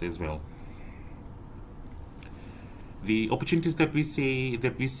vessels as well. The opportunities that we see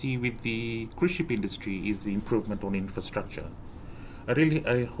with the cruise ship industry is the improvement on infrastructure.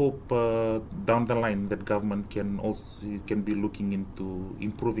 I hope down the line that government can be looking into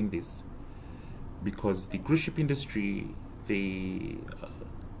improving this, because the cruise ship industry, they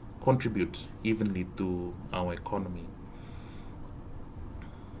contribute evenly to our economy.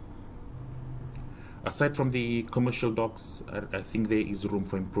 Aside from the commercial docks, I think there is room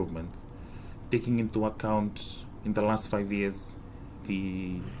for improvement, taking into account in the last 5 years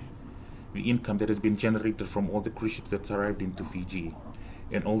the income that has been generated from all the cruise ships that's arrived into Fiji,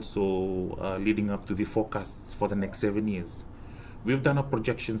 and also leading up to the forecasts for the next 7 years. We've done our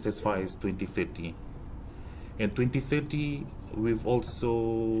projections as far as 2030. In 2030, we've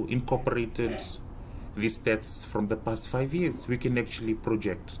also incorporated the stats from the past 5 years. We can actually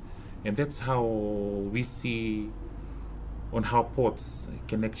project, and that's how we see on how ports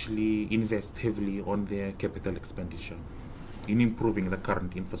can actually invest heavily on their capital expenditure in improving the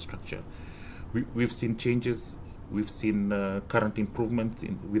current infrastructure. We've seen changes, we've seen current improvements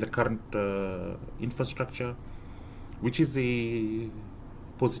with the current infrastructure, which is a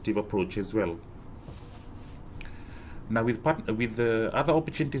positive approach as well. Now, with the other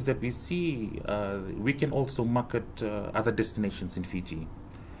opportunities that we see, we can also market other destinations in Fiji,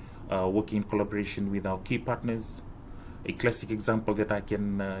 working in collaboration with our key partners. A classic example that I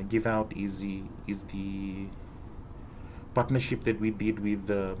can give out is the partnership that we did with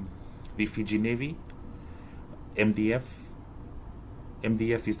the Fiji Navy, MDF.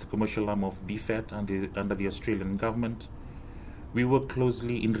 MDF is the commercial arm of DFAT under the Australian government. We work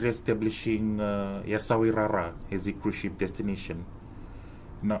closely in re-establishing Essaouira as a cruise ship destination.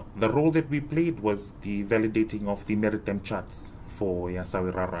 Now, the role that we played was the validating of the maritime charts for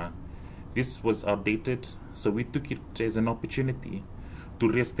Essaouira. This was outdated, so we took it as an opportunity to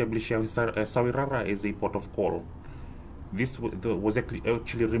re-establish Essaouira as a port of call. This was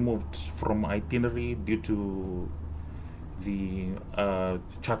actually removed from itinerary due to the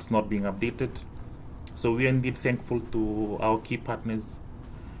charts not being updated. So we are indeed thankful to our key partners,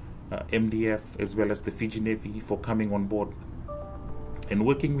 MDF, as well as the Fiji Navy, for coming on board and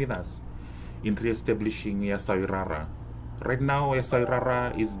working with us in re-establishing Essaouira. Right now,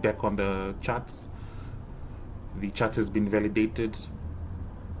 Essaouira is back on the charts. The charts has been validated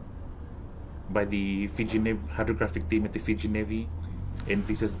by the Fiji Navy hydrographic team at the Fiji Navy, and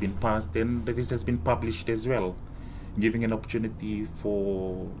this has been passed, and this has been published as well, giving an opportunity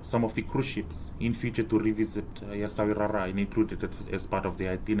for some of the cruise ships in future to revisit Essaouira and include it as part of the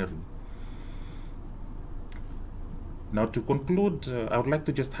itinerary. Now, to conclude, I would like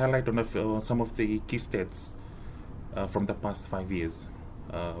to just highlight on some of the key stats from the past 5 years,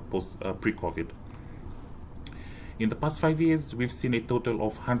 pre-COVID. In the past 5 years, we've seen a total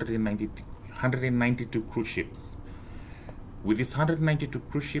of 192 cruise ships. With these 192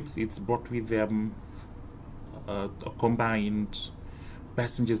 cruise ships, it's brought with them a combined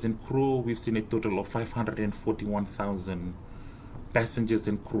passengers and crew. We've seen a total of 541,000 passengers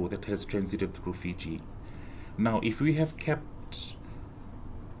and crew that has transited through Fiji. Now, if we have kept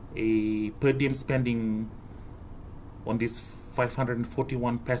a per diem spending on these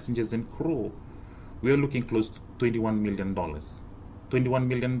 541 passengers and crew, we are looking close to $21 million. $21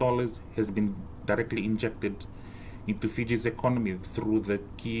 million has been directly injected into Fiji's economy through the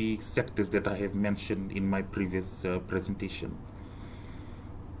key sectors that I have mentioned in my previous presentation.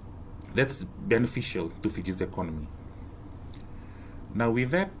 That's beneficial to Fiji's economy. Now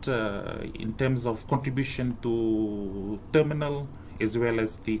with that, in terms of contribution to terminal as well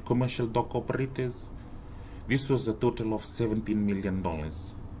as the commercial dock operators, this was a total of $17 million.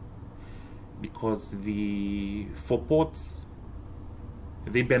 Because for ports,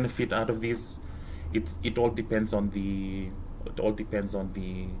 they benefit out of this. It all depends on the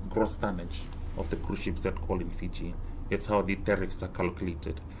gross tonnage of the cruise ships that call in Fiji. That's how the tariffs are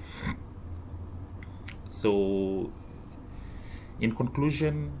calculated. So, in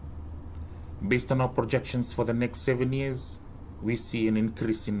conclusion, based on our projections for the next 7 years, we see an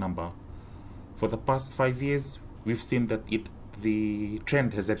increase in number. For the past 5 years, we've seen that the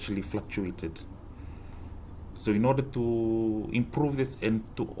trend has actually fluctuated. So in order to improve this and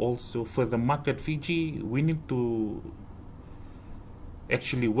to also further market Fiji, we need to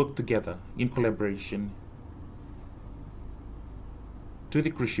actually work together in collaboration to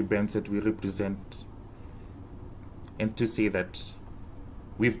the cruise ship brands that we represent, and to say that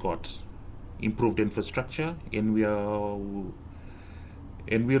we've got improved infrastructure, and we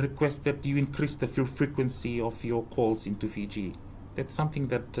request that you increase the frequency of your calls into Fiji. That's something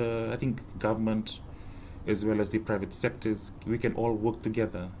that I think government as well as the private sectors, we can all work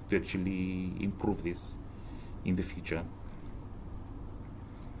together to actually improve this in the future.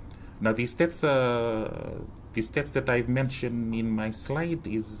 Now these stats that I've mentioned in my slide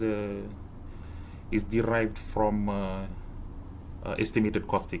is derived from estimated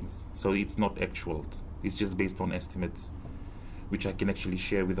costings. So it's not actual, it's just based on estimates, which I can actually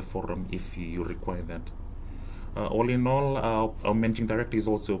share with the forum if you require that. All in all, our managing director is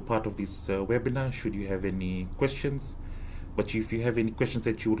also part of this webinar should you have any questions. But if you have any questions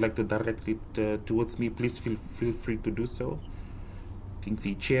that you would like to direct it towards me, please feel free to do so. I think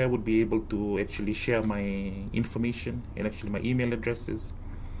the chair would be able to actually share my information and actually my email addresses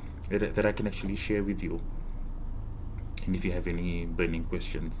that I can actually share with you. And if you have any burning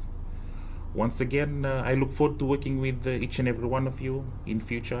questions. Once again, I look forward to working with each and every one of you in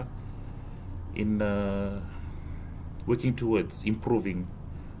future in working towards improving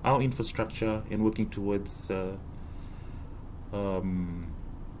our infrastructure and working towards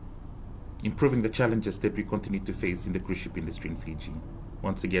improving the challenges that we continue to face in the cruise ship industry in Fiji.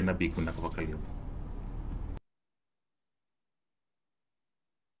 Once again, Nabik Munakavakaliu.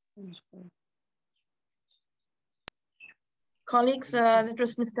 Colleagues, that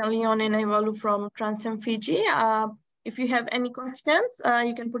was Mr. Leon Enevalu from Transam Fiji. If you have any questions,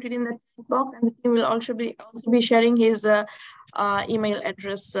 you can put it in the chat box, and the team will also be sharing his email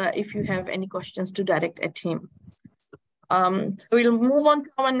address if you have any questions to direct at him. So we'll move on to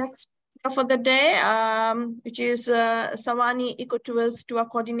our next speaker for the day, which is Sawani Ecotours Tour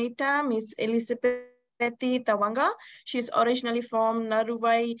Coordinator, Ms. Elizabeth Tawanga. She's originally from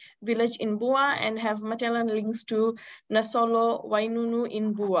Naruvai village in Bua and have maternal links to Nasolo Wainunu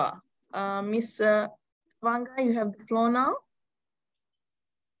in Bua. Ms. Tawanga, you have the floor now.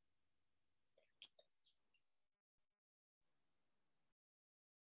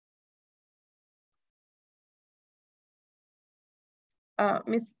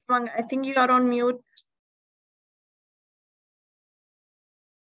 Ms. Tawanga, I think you are on mute.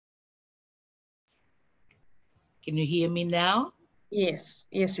 Can you hear me now? Yes,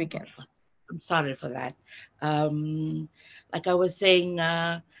 yes, we can. I'm sorry for that. Like I was saying,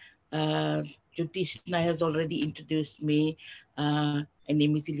 Jutishna has already introduced me. My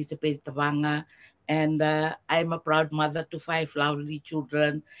name is Elizabeth Tawanga, and I'm a proud mother to 5 lovely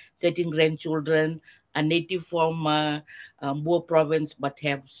children, 13 grandchildren, a native from Bua province, but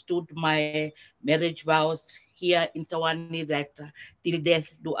have stood my marriage vows here in Sawani that till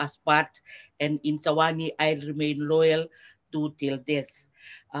death do us part, and in Sawani I'll remain loyal to till death.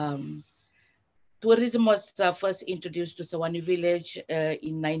 Tourism was first introduced to Sawani village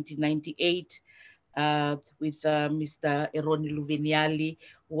in 1998 with Mr. Eroni Luveniali,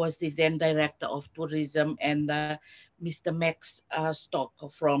 who was the then director of tourism, and Mr. Max Stock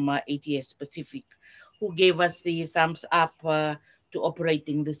from ATS Pacific, who gave us the thumbs up to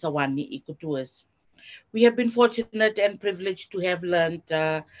operating the Sawani Ecotours. We have been fortunate and privileged to have learned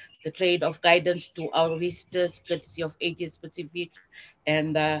the trade of guidance to our visitors, courtesy of AJ Pacific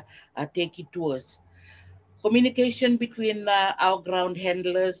and Take Tours. Communication between our ground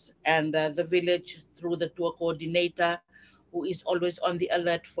handlers and the village through the tour coordinator, who is always on the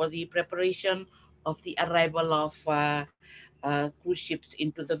alert for the preparation of the arrival of cruise ships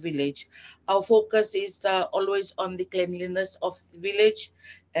into the village. Our focus is always on the cleanliness of the village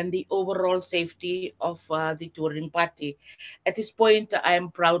and the overall safety of the touring party. At this point, I am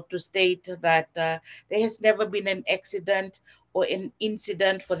proud to state that there has never been an accident or an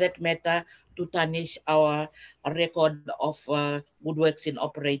incident for that matter to tarnish our record of good works in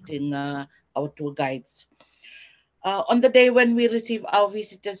operating our tour guides. On the day when we receive our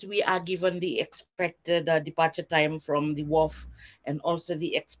visitors, we are given the expected departure time from the wharf and also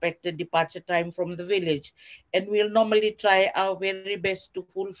the expected departure time from the village. And we'll normally try our very best to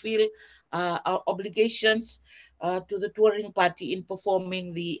fulfill our obligations to the touring party in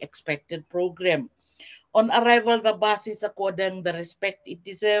performing the expected program. On arrival, the bus is according the respect it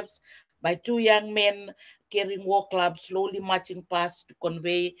deserves by two young men carrying war clubs slowly marching past to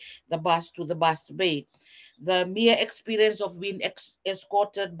convey the bus to the bus bay. The mere experience of being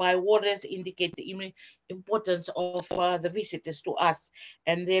escorted by warriors indicate the importance of the visitors to us,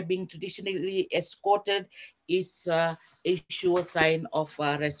 and their being traditionally escorted is a sure sign of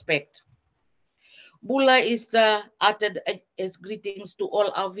respect. Bula is uttered as greetings to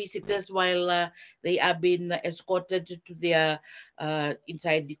all our visitors while they are being escorted to their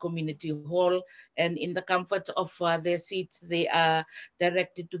inside the community hall, and in the comfort of their seats, they are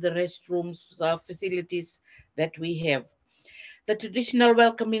directed to the restrooms facilities that we have. The traditional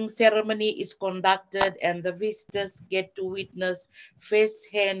welcoming ceremony is conducted and the visitors get to witness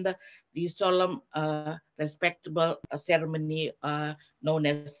firsthand the solemn, respectable ceremony known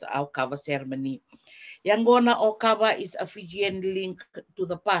as our kava ceremony. Yangona or kava is a Fijian link to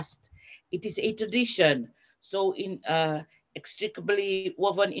the past. It is a tradition, so inextricably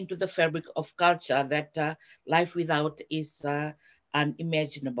woven into the fabric of culture that life without is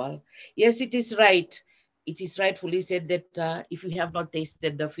unimaginable. Yes, it is right. It is rightfully said that if you have not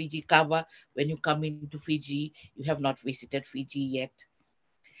tasted the Fiji kava when you come into Fiji, you have not visited Fiji yet.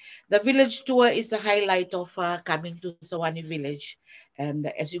 The village tour is the highlight of coming to Sawani village. And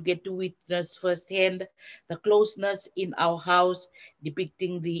as you get to witness firsthand the closeness in our house,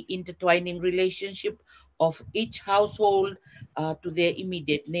 depicting the intertwining relationship of each household to their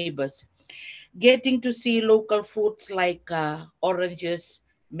immediate neighbors. Getting to see local fruits like oranges,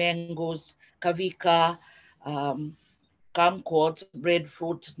 mangoes, kavika, kumquats,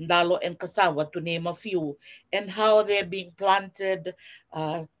 breadfruit, ndalo, and cassava, to name a few, and how they're being planted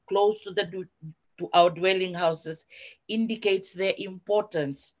close to our dwelling houses indicates their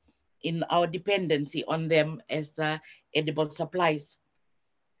importance in our dependency on them as edible supplies.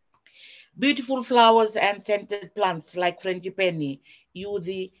 Beautiful flowers and scented plants like frangipani,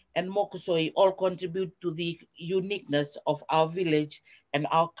 yuthi, and mokusoi all contribute to the uniqueness of our village and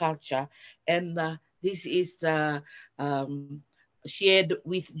our culture. And this is shared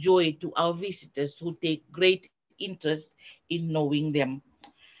with joy to our visitors who take great interest in knowing them.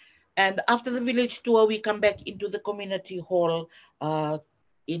 And after the village tour, we come back into the community hall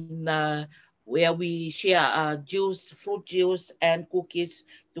in where we share juice, fruit juice, and cookies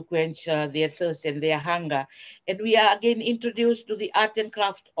to quench their thirst and their hunger. And we are again introduced to the art and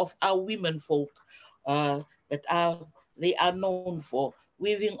craft of our women folk they are known for,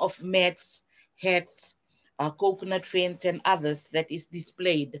 weaving of mats, hats, coconut fans, and others that is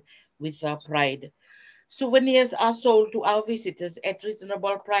displayed with pride. Souvenirs are sold to our visitors at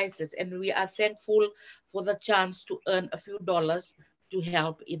reasonable prices, and we are thankful for the chance to earn a few dollars to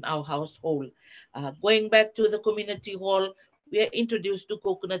help in our household. Going back to the community hall, we are introduced to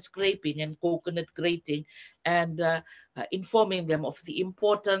coconut scraping and coconut grating, and informing them of the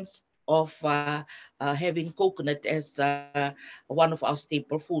importance of having coconut as one of our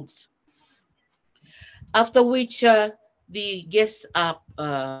staple foods. After which the guests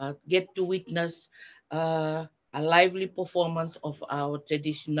get to witness a lively performance of our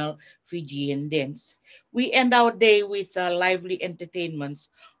traditional Fijian dance. We end our day with lively entertainments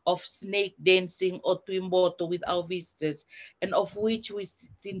of snake dancing or twimboto with our visitors, and of which we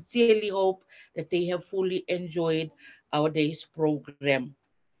sincerely hope that they have fully enjoyed our day's program.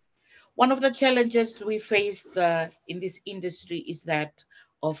 One of the challenges we faced in this industry is that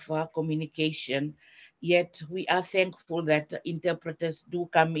of communication. Yet we are thankful that interpreters do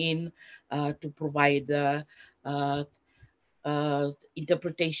come in to provide uh,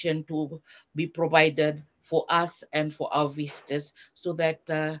 interpretation to be provided for us and for our visitors so that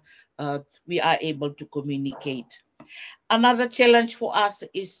we are able to communicate. Another challenge for us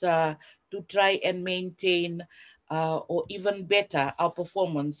is to try and maintain or even better our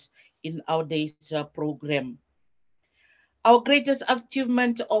performance in our day's program. Our greatest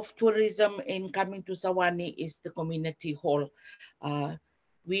achievement of tourism in coming to Sewanee is the community hall.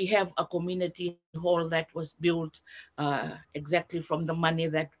 We have a community hall that was built exactly from the money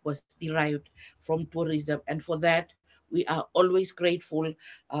that was derived from tourism. And for that, we are always grateful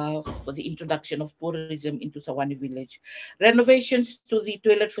for the introduction of tourism into Sewanee Village. Renovations to the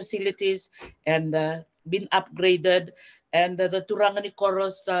toilet facilities and been upgraded, and the Turangani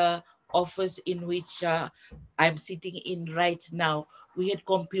Koros office in which I'm sitting in right now, we had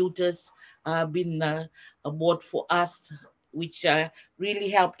computers been bought for us, which really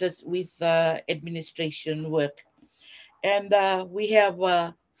helped us with administration work. And we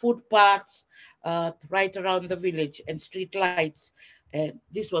have food paths right around the village and street lights. And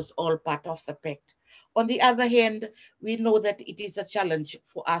this was all part of the pact. On the other hand, we know that it is a challenge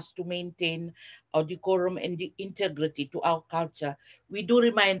for us to maintain our decorum and the integrity to our culture. We do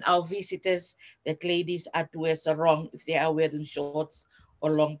remind our visitors that ladies are to wear sarong if they are wearing shorts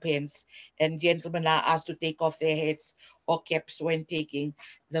or long pants, and gentlemen are asked to take off their hats or caps when taking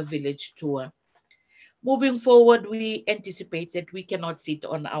the village tour. Moving forward, we anticipate that we cannot sit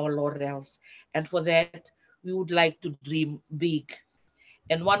on our laurels, and for that, we would like to dream big.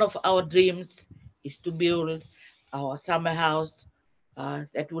 And one of our dreams is to build our summer house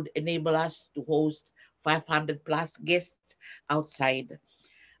that would enable us to host 500 plus guests outside.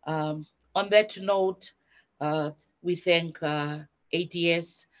 On that note, we thank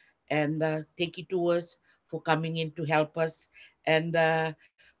ATS and Take It Tours for coming in to help us. And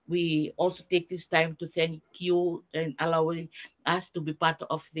we also take this time to thank you and allowing us to be part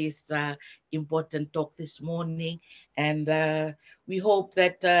of this important talk this morning. And we hope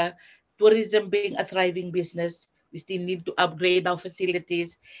that tourism being a thriving business, we still need to upgrade our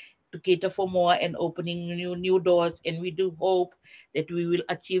facilities to cater for more and opening new doors. And we do hope that we will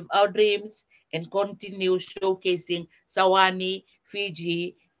achieve our dreams and continue showcasing Sewanee,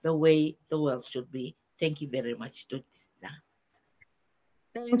 Fiji, the way the world should be. Thank you very much.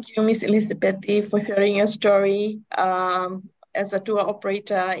 Thank you, Ms. Elizabeth, for sharing your story as a tour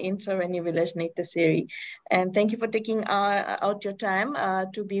operator in Sewanee Village, Naitasiri. And thank you for taking out your time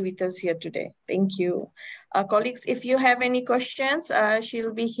to be with us here today. Thank you. Colleagues, if you have any questions,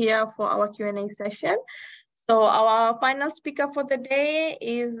 she'll be here for our Q&A session. So our final speaker for the day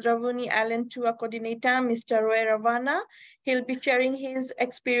is Ravuni Island Tour Coordinator, Mr. Roy Ravana. He'll be sharing his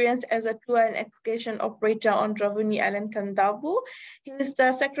experience as a tour and excursion operator on Ravuni Island, Kandavu. He is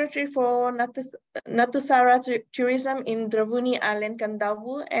the Secretary for Nattusara Tourism in Ravuni Island,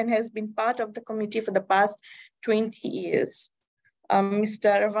 Kandavu, and has been part of the committee for the past 20 years.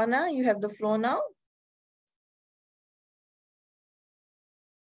 Mr. Ravana, you have the floor now.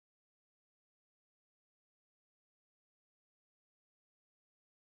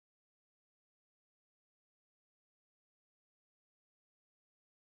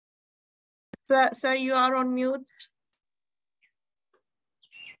 Sir, you are on mute.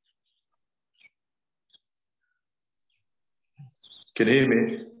 Can you hear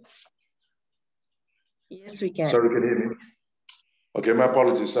me? Yes, we can. Sorry, can you hear me? Okay, my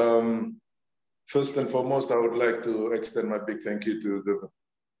apologies. First and foremost, I would like to extend my big thank you to the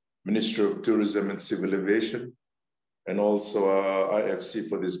Ministry of Tourism and Civil Aviation, and also IFC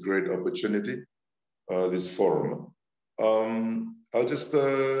for this great opportunity, this forum. I'll just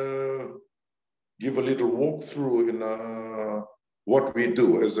give a little walkthrough in what we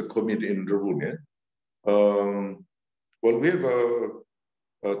do as a committee in Ravuni. Well, we have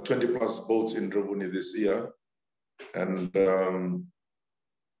 20 plus boats in Ravuni this year. And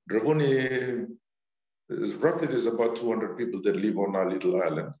Ravuni, roughly there's about 200 people that live on our little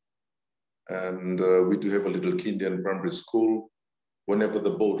island. And we do have a little Kindian primary school. Whenever the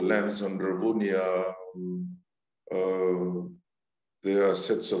boat lands on Ravuni, there are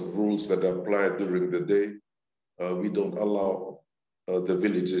sets of rules that apply during the day. We don't allow the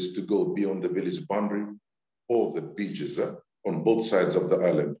villages to go beyond the village boundary or the beaches on both sides of the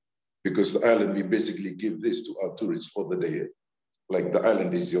island, because the island, we basically give this to our tourists for the day. Like the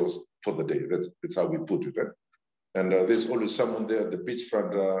island is yours for the day. That's how we put it. And there's always someone there at the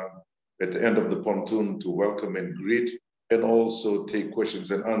beachfront at the end of the pontoon to welcome and greet, and also take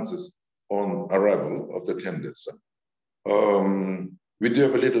questions and answers on arrival of the tenders. We do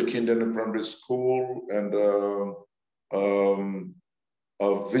have a little kindergarten primary school, and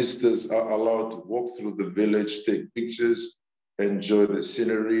our visitors are allowed to walk through the village, take pictures, enjoy the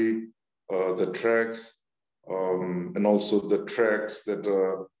scenery, the tracks, and also the tracks that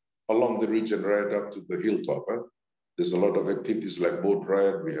are along the region right up to the hilltop. There's a lot of activities like boat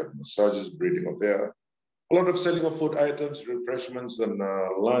ride, we have massages, breathing of air, a lot of selling of food items, refreshments, and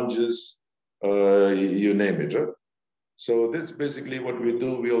lounges, you name it. So that's basically what we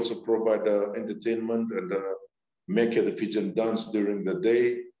do. We also provide entertainment and make the Fijian dance during the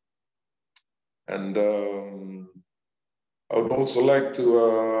day. And I would also like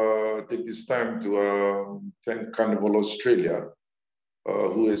to take this time to thank Carnival Australia,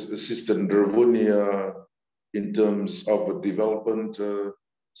 who has assisted Nravuni in terms of development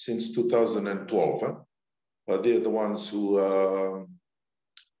since 2012. They're the ones who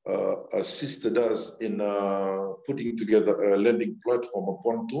assisted us in putting together a landing platform, a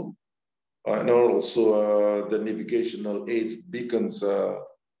pontoon, and also the navigational aids beacons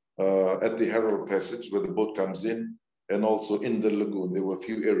at the Herald Passage where the boat comes in, and also in the lagoon. There were a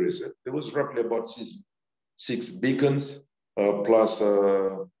few areas. There was roughly about six beacons, plus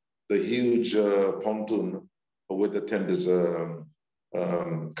the huge pontoon where the tenders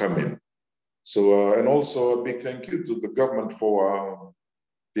come in. So, and also a big thank you to the government for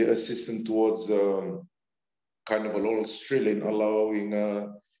the assistance towards Carnival Australia in allowing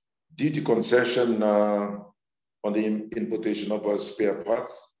duty concession on the importation of spare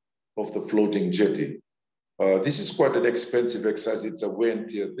parts of the floating jetty. This is quite an expensive exercise. It's a wear and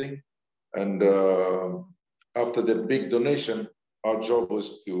tear thing. And after the big donation, our job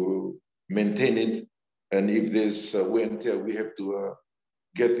was to maintain it. And if there's wear and tear, we have to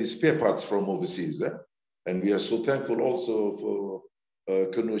get the spare parts from overseas. And we are so thankful also for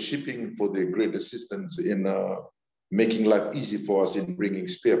Canoe Shipping for their great assistance in making life easy for us in bringing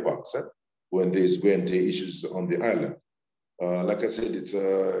spare parts when there's wear and tear issues on the island. Like I said, it's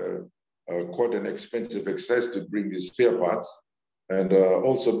quite an expensive exercise to bring these spare parts. And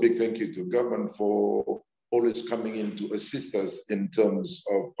also a big thank you to government for always coming in to assist us in terms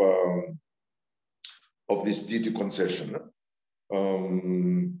of this duty concession.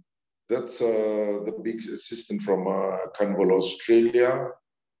 That's the big assistance from Carnival Australia.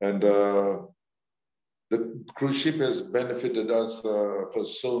 And the cruise ship has benefited us for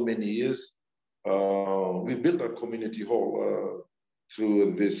so many years. We built a community hall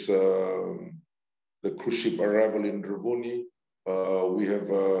through this, the cruise ship arrival in Nravuni. We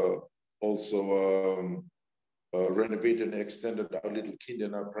have also renovated and extended our little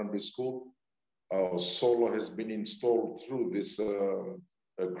kindergarten primary school. Our solar has been installed through this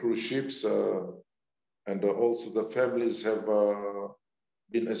cruise ships, and also the families have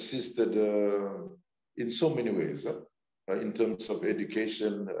been assisted in so many ways in terms of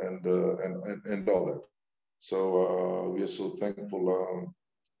education and all that. So we are so thankful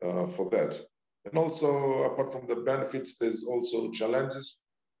for that. And also, apart from the benefits, there's also challenges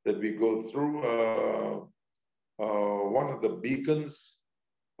that we go through. One of the beacons,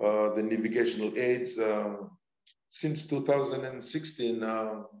 the navigational aids, since 2016,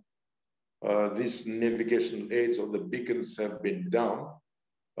 these navigational aids on the beacons have been down.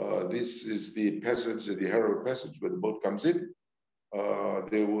 This is the passage, the Herald Passage, where the boat comes in.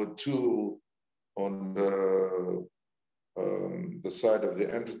 There were two on the side of the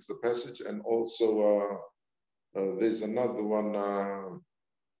entrance of the passage, and also there's another one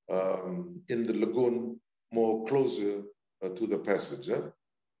in the lagoon, more closer to the passage.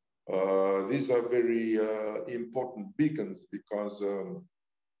 These are very important beacons because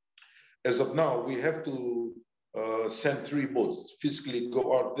as of now, we have to send 3 boats, physically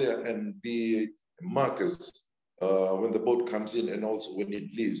go out there and be markers when the boat comes in and also when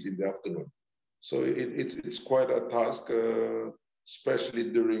it leaves in the afternoon. So it's quite a task,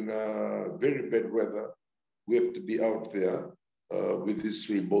 especially during very bad weather. We have to be out there with these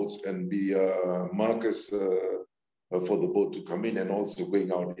 3 boats and be markers for the boat to come in and also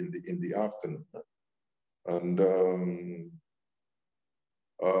going out in the afternoon. And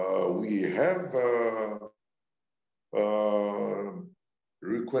we have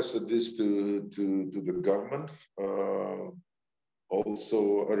requested this to the government.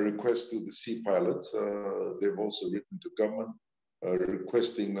 Also a request to the sea pilots. They've also written to government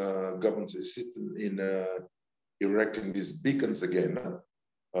requesting government's assistance in erecting these beacons again.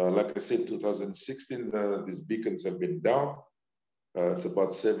 Like I said, 2016, these beacons have been down. It's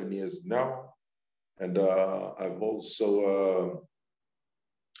about 7 years now. And I've also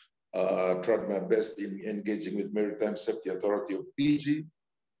tried my best in engaging with Maritime Safety Authority of Fiji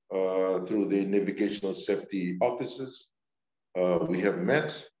through the navigational safety officers. We have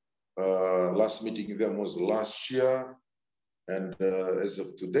met. Last meeting with them was last year. And as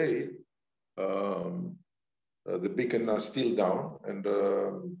of today, the beacon are still down, and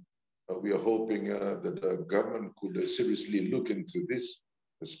we are hoping that the government could seriously look into this,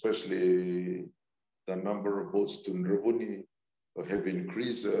 especially the number of boats to Ndravuni have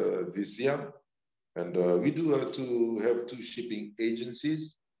increased this year. And we do have to have two shipping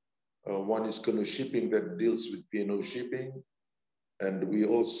agencies. One is Canoe Shipping that deals with P&O shipping. And we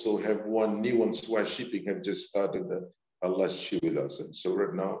also have one new one, Swa Shipping, have just started last year with us. And so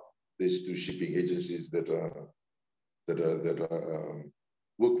right now, there's two shipping agencies that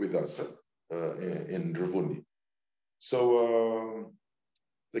work with us in Ndravuni. So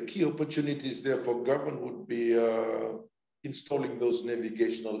the key opportunities there for government would be installing those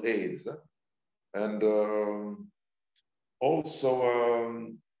navigational aids. And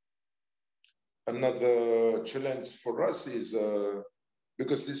also another challenge for us is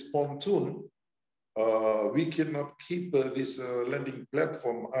because this pontoon, we cannot keep this landing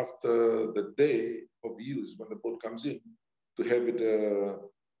platform after the day of use when the boat comes in to have it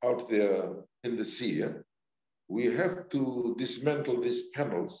out there in the sea. Yeah? We have to dismantle these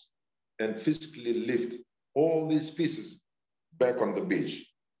panels and physically lift all these pieces back on the beach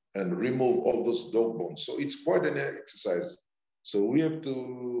and remove all those dog bones. So it's quite an exercise. So we have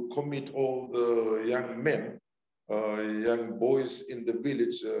to commit all the young men, young boys in the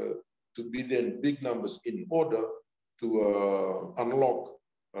village to be there in big numbers in order to unlock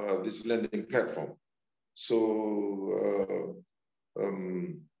this landing platform. So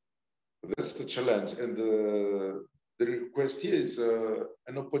that's the challenge. And the request here is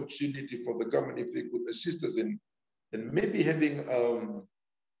an opportunity for the government if they could assist us in maybe having, how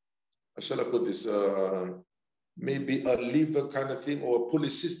shall I put this, maybe a lever kind of thing or a pulley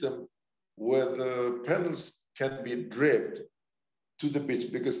system where the panels can be dragged to the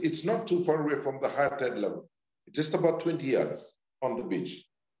beach, because it's not too far away from the high tide level. It's just about 20 yards on the beach.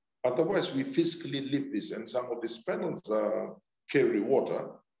 Otherwise, we physically lift this, and some of these panels carry water.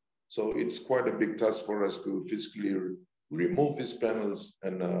 So it's quite a big task for us to physically remove these panels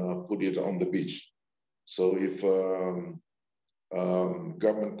and put it on the beach. So if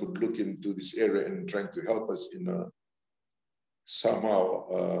government could look into this area and trying to help us in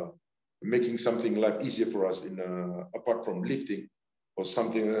somehow making something life easier for us in apart from lifting, or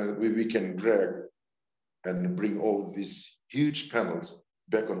something we can drag and bring all these huge panels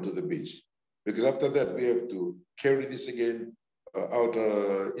back onto the beach. Because after that, we have to carry this again out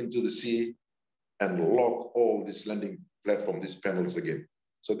into the sea and lock all this landing platform, these panels again.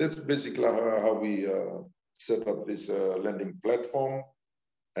 So that's basically how we set up this landing platform.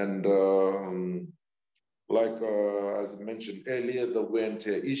 And like as I mentioned earlier, the wear and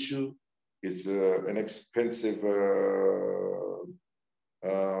tear issue is an expensive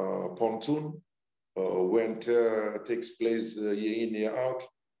pontoon. Wear and tear takes place year in, year out.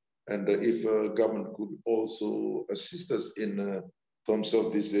 And if government could also assist us in terms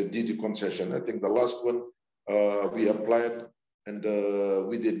of this DD concession. I think the last one we applied and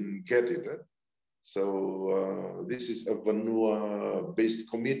we didn't get it. So this is a Vanua-based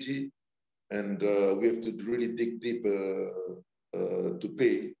committee, and we have to really dig deep to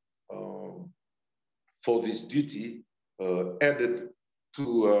pay for this duty added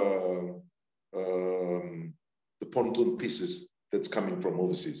to the pontoon pieces that's coming from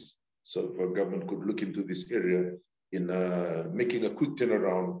overseas. So if our government could look into this area in making a quick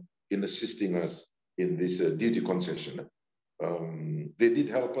turnaround in assisting us in this duty concession. They did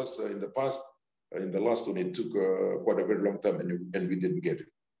help us in the past. In the last one, it took quite a very long time and we didn't get it.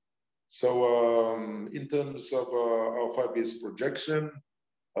 So in terms of our 5 years projection,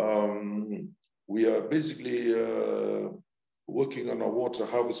 we are basically working on a water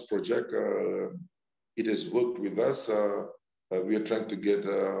harvest project. It has worked with us. We are trying to get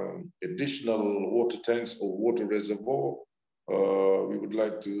additional water tanks or water reservoir. We would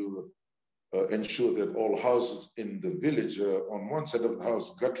like to ensure that all houses in the village, on one side of the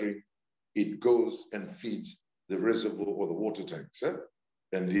house, guttering, it goes and feeds the reservoir or the water tanks,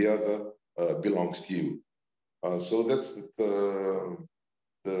 and the other belongs to you. So that's the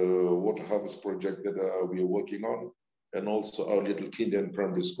water harvest project that we are working on, and also our little kinder and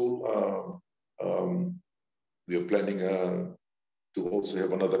primary school. We are planning to also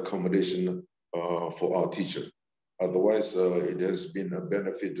have another accommodation for our teacher. Otherwise, it has been a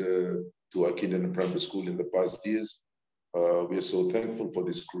benefit to our kinder and primary school in the past years. We are so thankful for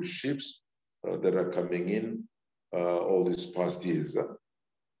these cruise ships that are coming in all these past years.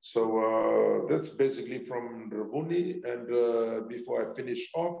 So that's basically from Ndravuni. And before I finish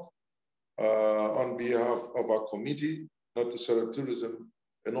off, on behalf of our committee, Ngāti Tourism,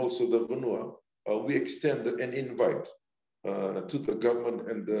 and also the Vanua, we extend an invite to the government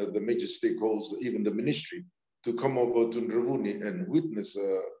and the major stakeholders, even the ministry, to come over to Ndravuni and witness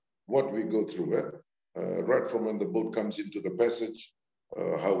what we go through, right from when the boat comes into the passage,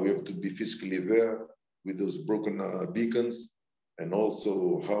 how we have to be physically there with those broken beacons, and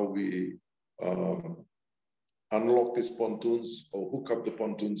also how we unlock these pontoons or hook up the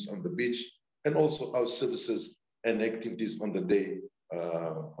pontoons on the beach, and also our services and activities on the day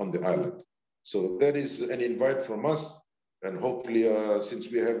on the island. So that is an invite from us, and hopefully since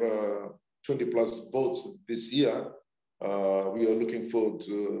we have 20+ boats this year, we are looking forward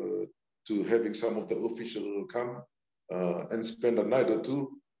to having some of the officials come and spend a night or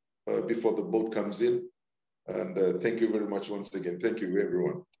two before the boat comes in. And thank you very much once again. Thank you,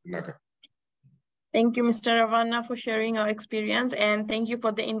 everyone. Naka. Thank you, Mr. Ravana, for sharing our experience, and thank you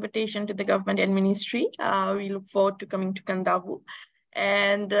for the invitation to the government and ministry. We look forward to coming to Kandavu.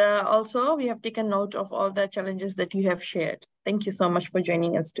 And also, we have taken note of all the challenges that you have shared. Thank you so much for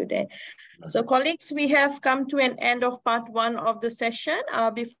joining us today. So, colleagues, we have come to an end of part 1 of the session.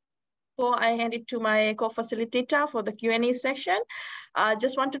 Before I hand it to my co-facilitator for the Q&A session, I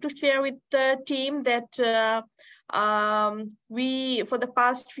just wanted to share with the team that for the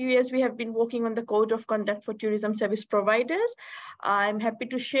past few years, we have been working on the Code of Conduct for Tourism Service Providers. I'm happy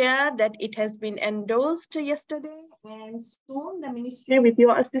to share that it has been endorsed yesterday, and soon the ministry, with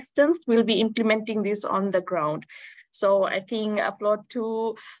your assistance, will be implementing this on the ground. So I think applaud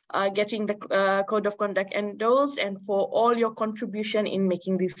to getting the Code of Conduct endorsed and for all your contribution in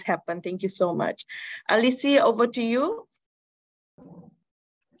making this happen. Thank you so much. Alicia, over to you.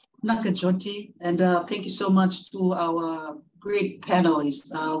 Naka Jyoti, and thank you so much to our great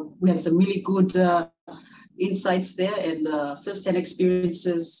panelists. We had some really good insights there and first-hand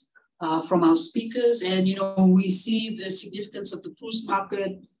experiences from our speakers. And, you know, we see the significance of the cruise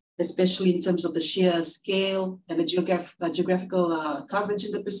market, especially in terms of the sheer scale and the geographical coverage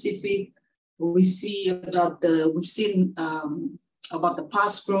in the Pacific. We see about we've seen about the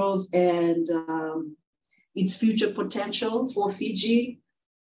past growth and its future potential for Fiji.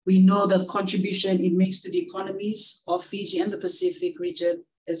 We know the contribution it makes to the economies of Fiji and the Pacific region,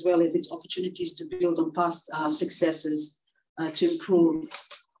 as well as its opportunities to build on past successes to improve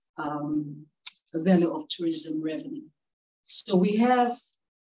the value of tourism revenue. So we have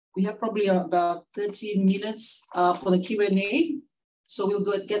probably about 13 minutes for the Q&A. So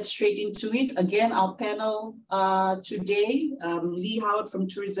we'll get straight into it. Again, our panel today, Lee Howard from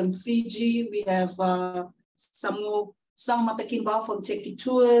Tourism Fiji. We have Samu Matakimbau from Teki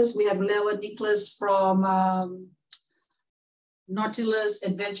Tours. We have Lewa Nicholas from Nautilus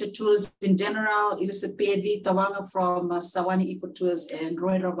Adventure Tours in general, Elisabeth Tawanga from Sawani Eco Tours, and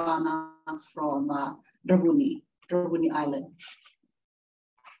Roy Ravana from Dravuni Island.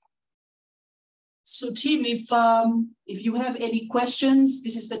 So team, if you have any questions,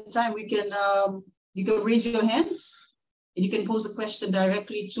 this is the time we can you can raise your hands and you can pose a question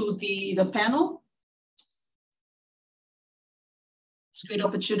directly to the panel. It's a great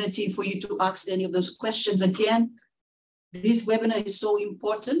opportunity for you to ask any of those questions. Again, this webinar is so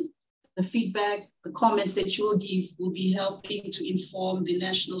important. The feedback, the comments that you will give will be helping to inform the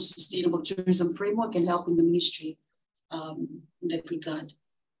National Sustainable Tourism Framework and helping the ministry in that regard.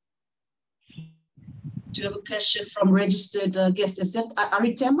 Do you have a question from registered guest? Is that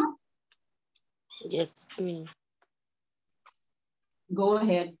Aritema? Yes, me. Go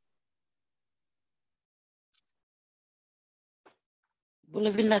ahead.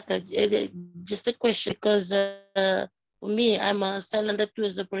 Just a question, because for me, I'm a silent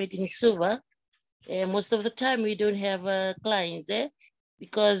tours operating in Suva. Most of the time, we don't have clients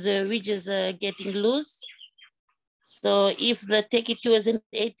because we just getting loose. So if the Teki Tours in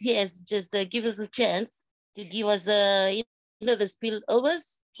ATS just give us a chance to give us the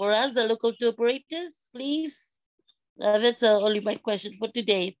spillovers for us, the local tour operators, please. That's only my question for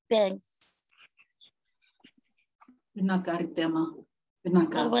today. Thanks. Vinaka Aritema. And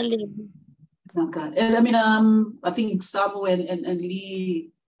I mean, I think Samu and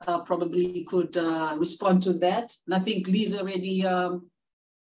Lee probably could respond to that. And I think Lee's already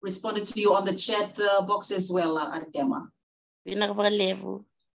responded to you on the chat box as well, Aritema.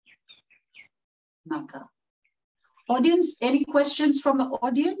 Naka. Audience, any questions from the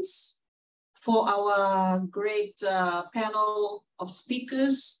audience for our great panel of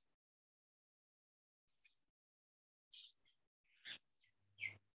speakers?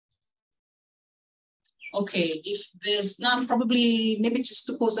 Okay, if there's none, probably maybe just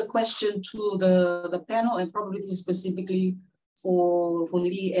to pose a question to the panel, and probably this is specifically for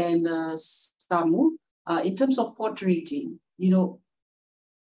Lee and Samu. In terms of port rating, you know,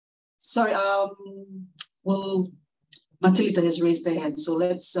 sorry, well, Matalita has raised her hand, so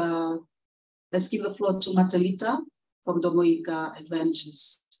let's give the floor to Matalita from Domoika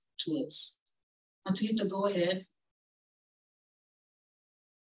Adventures tours. Antonita, go ahead.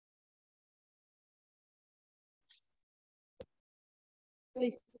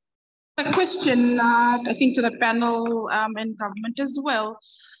 A question, I think, to the panel and government as well.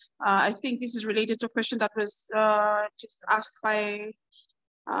 I think this is related to a question that was just asked by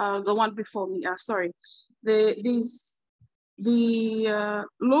the one before me. Sorry, the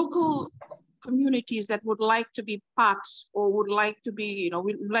local communities that would like to be part or would like to be,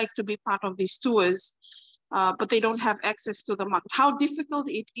 would like to be part of these tours, but they don't have access to the market. How difficult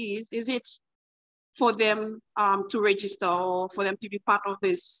it is it for them to register or for them to be part of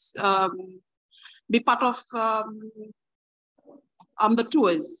this, the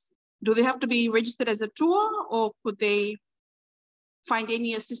tours? Do they have to be registered as a tour, or could they find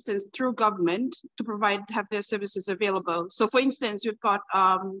any assistance through government to have their services available? So for instance, we've got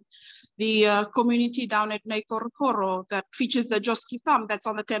the community down at Naikorokoro that features the Joski thumb that's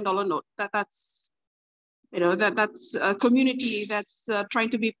on the $10 note. That's a community that's trying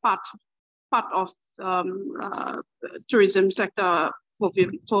to be part of tourism sector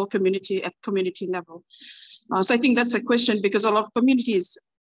for community at community level. So I think that's a question, because a lot of communities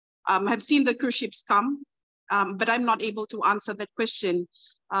have seen the cruise ships come, but I'm not able to answer that question.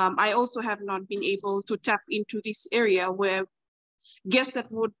 I also have not been able to tap into this area where guests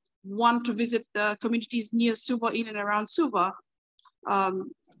that would want to visit the communities near Suva, in and around Suva,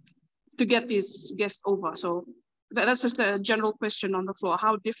 to get these guests over. So that's just a general question on the floor.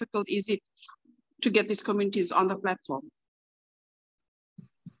 How difficult is it to get these communities on the platform?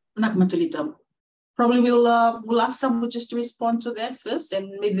 Probably we'll ask someone just to respond to that first,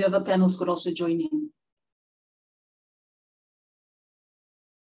 and maybe the other panels could also join in.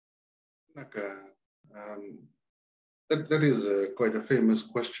 That is quite a famous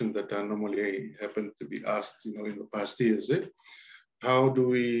question that normally happened to be asked, in the past years. How do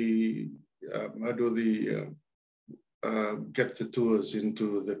we get the tours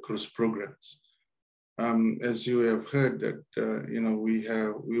into the cruise programs? As you have heard that,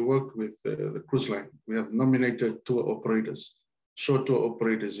 we work with the cruise line. We have nominated tour operators, short tour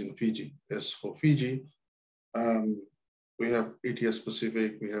operators in Fiji. As for Fiji, we have ETS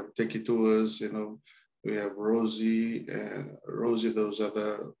Pacific, we have Teki Tours, we have Rosie, those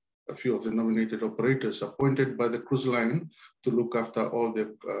are a few of the nominated operators appointed by the cruise line to look after all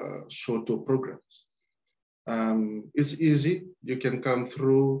the short tour programs. It's easy. You can come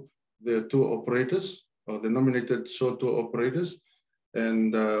through the tour operators or the nominated short tour operators,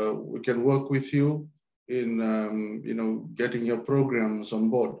 and we can work with you in getting your programs on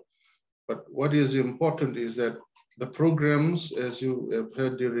board. But what is important is that the programs, as you have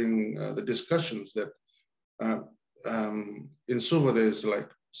heard during the discussions, that in Suva there's like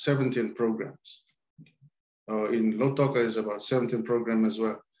 17 programs. In Lautoka is about 17 programs as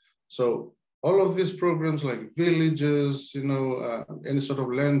well. So all of these programs like villages, any sort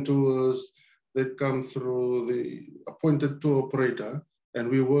of land tours, that come through the appointed tour operator, and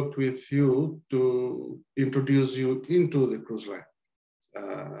we worked with you to introduce you into the cruise line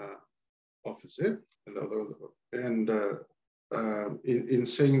office. And in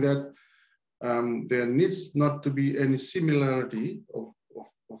saying that, there needs not to be any similarity of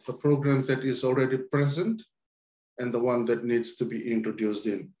the programs that is already present and the one that needs to be introduced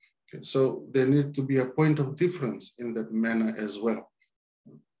in. Okay, so there needs to be a point of difference in that manner as well.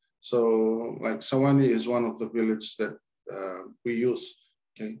 So like Sawani is one of the villages that we use.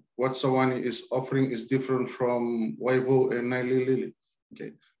 Okay, what Sawani is offering is different from Waivo and Naililili.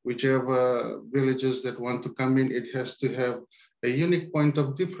 Okay, whichever villages that want to come in, it has to have a unique point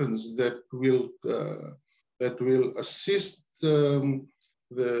of difference that will assist the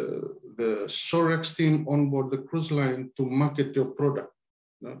Shorex team on board the cruise line to market your product.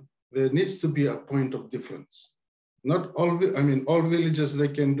 There needs to be a point of difference. Not all, all villages they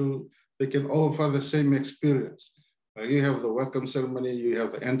can offer the same experience. You have the welcome ceremony, you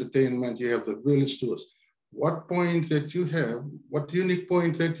have the entertainment, you have the village tours. What point that you have, what unique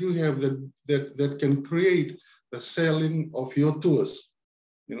point that you have that can create the selling of your tours,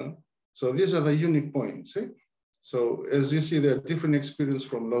 So these are the unique points. So as you see, there are different experience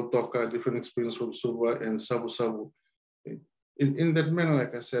from Lautoka, different experience from Suva and Sabu Sabu. In that manner,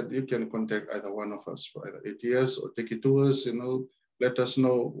 like I said, you can contact either one of us, for either ATS or Teki Tours, let us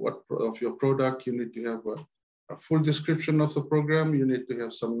know what of your product. You need to have a full description of the program. You need to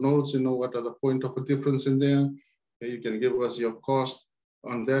have some notes, what are the point of a difference in there. You can give us your cost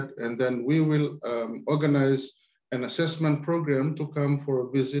on that. And then we will organize an assessment program to come for a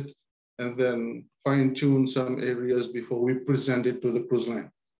visit and then fine tune some areas before we present it to the cruise line.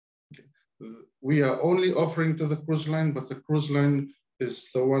 Okay. We are only offering to the cruise line, but the cruise line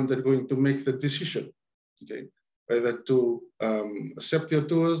is the one that's going to make the decision, okay? Whether to accept your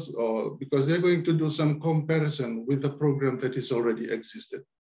tours or because they're going to do some comparison with the program that is already existed.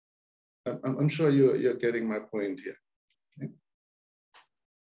 I'm sure you're getting my point here. Okay?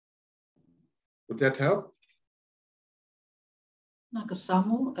 Would that help?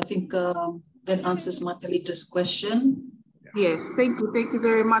 Nakasamu, I think that answers Martelita's question. Yes, thank you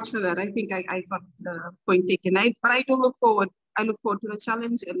very much for that. I think I got the point taken. But I do look forward. I look forward to the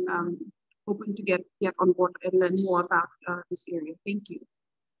challenge and hoping to get on board and learn more about this area. Thank you.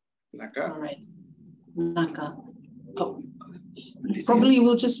 Naka. All right, Naka. Oh. Probably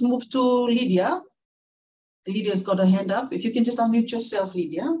we'll just move to Lydia. Lydia's got her hand up. If you can just unmute yourself,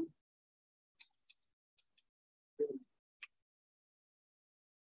 Lydia.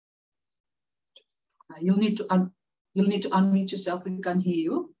 You'll need to unmute yourself. We can't hear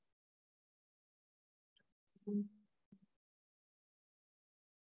you.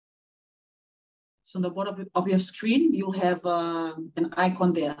 So on the bottom of your screen, you'll have an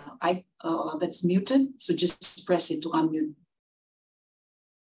icon there that's muted. So just press it to unmute.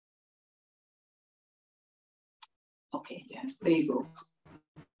 Okay, there you go.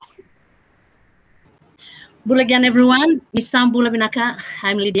 Bulagan everyone, Isam Bula Binaka.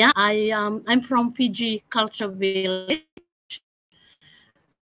 I'm Lydia. I'm from Fiji Culture Village,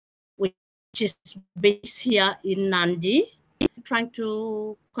 which is based here in Nandi. Trying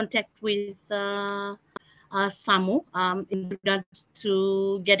to contact with Samu in regards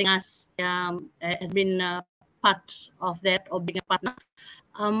to getting us been part of that or being a partner.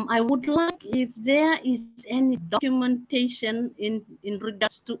 I would like if there is any documentation in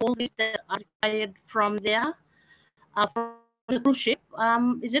regards to all this that are required from there, from the cruise ship.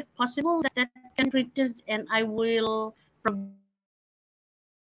 Is it possible that can be printed and I will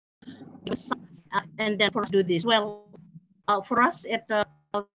and then for us do this? Well, for us at the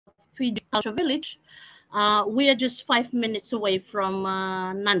Fiji Culture Village, we are just 5 minutes away from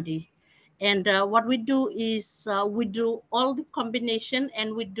Nandi. And what we do is we do all the combination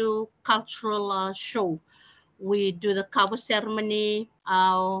and we do cultural show. We do the cover ceremony.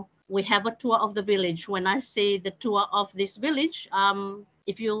 We have a tour of the village. When I say the tour of this village,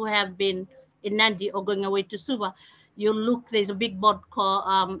 if you have been in Nandi or going away to Suva, you look, there's a big board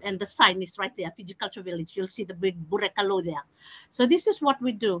called, and the sign is right there, Fiji Culture Village. You'll see the big Burekalo there. So this is what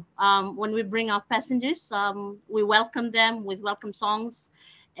we do. When we bring our passengers, we welcome them with welcome songs,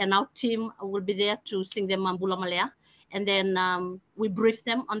 and our team will be there to sing them Mambula Malaya. And then we brief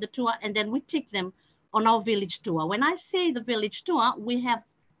them on the tour, and then we take them on our village tour. When I say the village tour, we have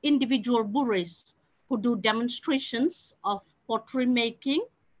individual bures who do demonstrations of pottery making,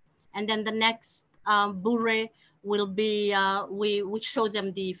 and then the next bure will be, we show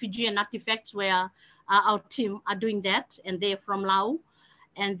them the Fijian artifacts where our team are doing that, and they're from Laos.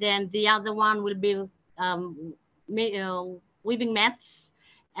 And then the other one will be weaving mats.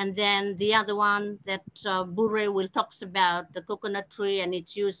 And then the other one that Bure will talks about the coconut tree and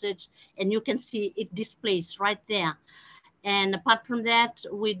its usage, and you can see it displays right there. And apart from that,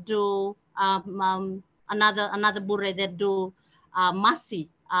 we do another Bure that do masi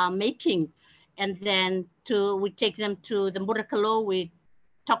making. And then we take them to the Burekalo. We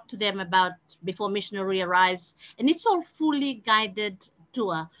talk to them about before missionary arrives. And it's all fully guided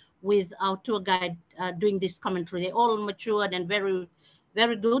tour with our tour guide doing this commentary. They're all matured and very,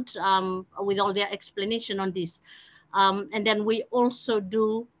 very good with all their explanation on this. And then we also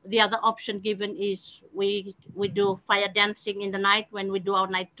do, the other option given is we do fire dancing in the night when we do our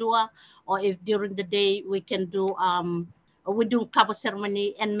night tour, or if during the day we can do, we do cover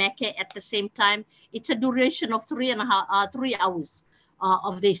ceremony and meke at the same time. It's a duration of 3 hours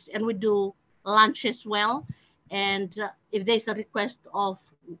of this, and we do lunch as well. And if there's a request of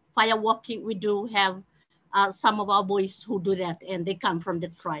fire walking, we do have some of our boys who do that, and they come from the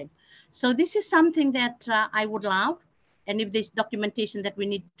tribe. So this is something that I would love. And if there's documentation that we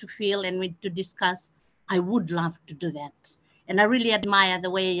need to fill and we need to discuss, I would love to do that. And I really admire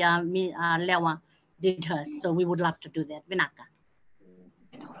the way Lewa did hers. So we would love to do that. Vinaka.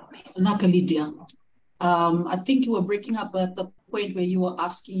 Naka Lydia. I think you were breaking up at the point where you were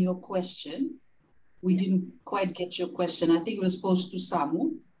asking your question. We didn't quite get your question. I think it was posed to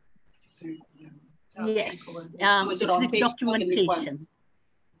Samu. Yes, so it's the documentation.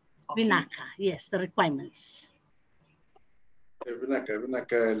 Okay. Vinaka, yes, the requirements.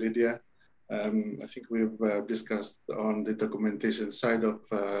 Vinaka, Lydia. I think we've discussed on the documentation side of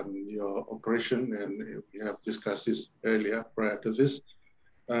your operation, and we have discussed this earlier prior to this.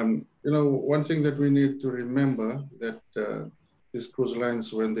 You know, one thing that we need to remember that these cruise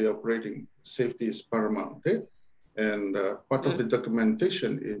lines, when they're operating, safety is paramount. Eh? And part of the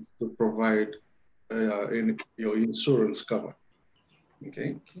documentation is to provide your insurance cover.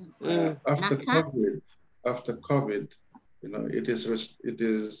 Okay. After COVID, you know, it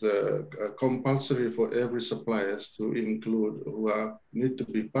is compulsory for every suppliers to include who need to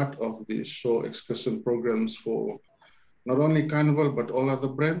be part of the shore excursion programs for not only Carnival but all other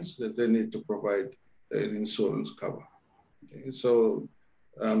brands, that they need to provide an insurance cover. Okay. So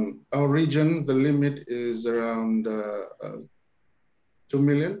our region, the limit is around 2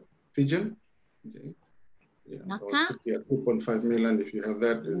 million Fijian. Okay. Yeah, or 2.5 million. If you have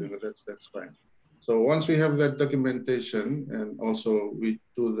that, you know, that's fine. So once we have that documentation, and also we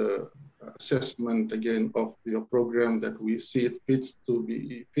do the assessment again of your program that we see it fits to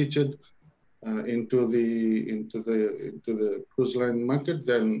be featured into the cruise line market,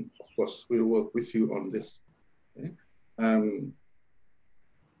 then of course we'll work with you on this. Okay?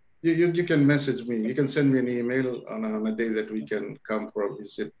 You can message me. You can send me an email on a day that we can come for a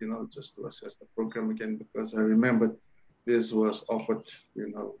visit, you know, just to assess the program again, because I remember this was offered,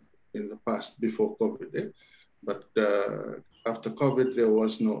 you know, in the past before COVID. Eh? But after COVID, there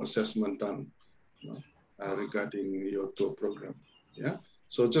was no assessment done, you know, regarding your tour program. Yeah.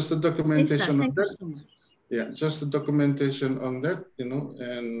 So just the documentation of that. So yeah, just the documentation on that, you know,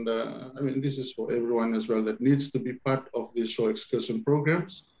 and I mean, this is for everyone as well that needs to be part of the shore excursion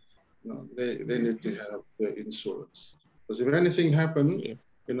programs. You know, they need to have the insurance, because if anything happens,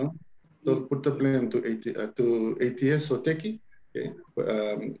 you know, don't put the blame to ATS or TECI. Okay,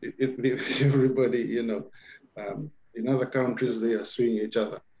 everybody, you know, in other countries they are suing each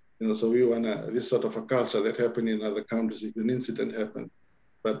other. You know, so we want this sort of a culture that happened in other countries if an incident happened.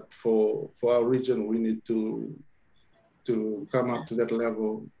 But for our region, we need to come up to that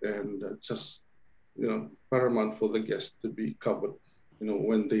level and just, you know, paramount for the guests to be covered, you know,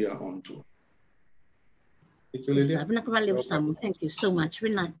 when they are on tour. Thank you, Lydia. Thank you so much,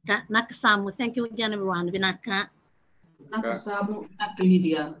 Vinaka. Nakasamu. Thank you again, everyone. Vinaka. Nakasamu,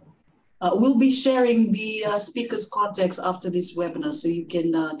 Lydia. We'll be sharing the speakers' contacts after this webinar, so you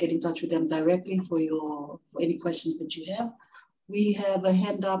can get in touch with them directly for any questions that you have. We have a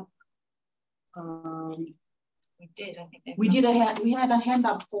hand up. We did, I think. We had a hand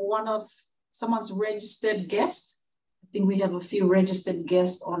up for one of someone's registered guest. I think we have a few registered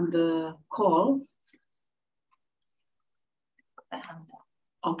guests on the call.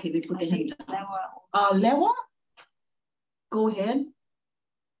 Okay, they put the hand up. Lewa, go ahead.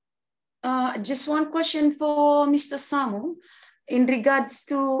 Just one question for Mr. Samu. In regards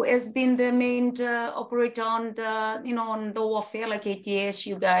to as being the main operator on the, you know, on the warfare, like ATS,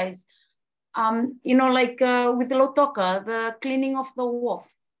 you guys, you know, like with Lotoka, the cleaning of the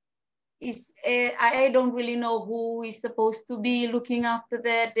wharf is, I don't really know who is supposed to be looking after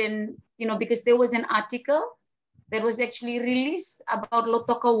that. And, you know, because there was an article that was actually released about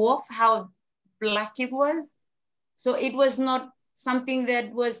Lotoka Wharf, how black it was. So it was not something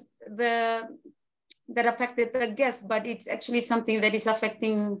that was that affected the guests, but it's actually something that is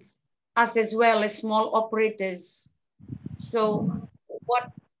affecting us as well as small operators. So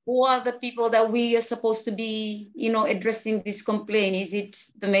who are the people that we are supposed to be, you know, addressing this complaint? Is it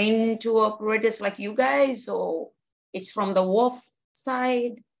the main tour operators like you guys, or it's from the wharf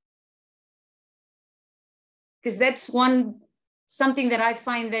side? Because that's something that I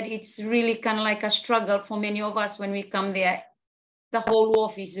find that it's really kind of like a struggle for many of us when we come there. The whole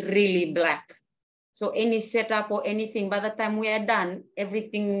wharf is really black. So any setup or anything, by the time we are done,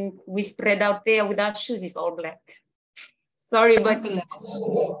 everything we spread out there with our shoes is all black. Sorry, but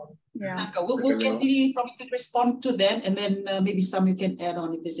yeah. We'll get Lee probably to respond to that, and then maybe some you can add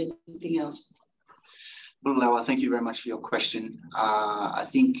on if there's anything else. Well, Lewa, thank you very much for your question. I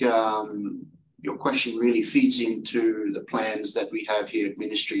think your question really feeds into the plans that we have here at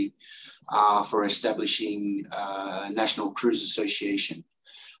Ministry for establishing National Cruise Association.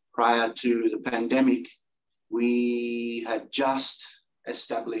 Prior to the pandemic, we had just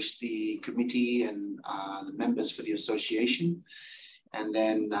established the committee and the members for the association. And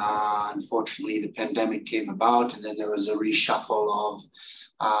then unfortunately, the pandemic came about, and then there was a reshuffle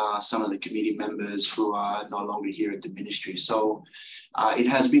of some of the committee members who are no longer here at the Ministry. So it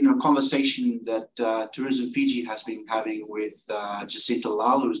has been a conversation that Tourism Fiji has been having with Jacinta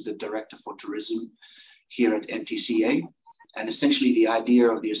Lal, who's the Director for Tourism here at MTCA. And essentially the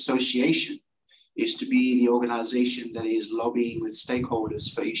idea of the association is to be the organization that is lobbying with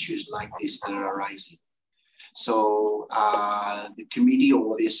stakeholders for issues like this that are arising. So the committee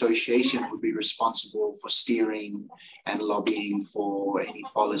or the association would be responsible for steering and lobbying for any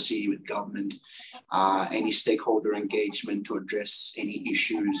policy with government, any stakeholder engagement to address any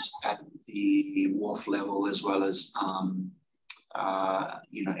issues at the wharf level, as well as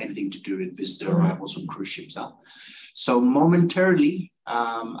anything to do with visitor arrivals on cruise ships. So momentarily,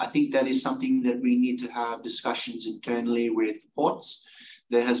 I think that is something that we need to have discussions internally with ports.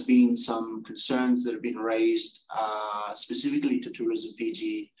 There has been some concerns that have been raised specifically to Tourism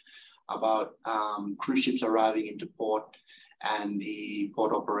Fiji about cruise ships arriving into port, and the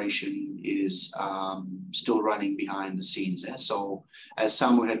port operation is still running behind the scenes. So as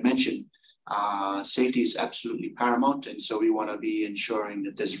Samu had mentioned, safety is absolutely paramount, and so we want to be ensuring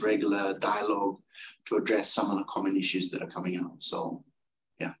that there's regular dialogue to address some of the common issues that are coming out. So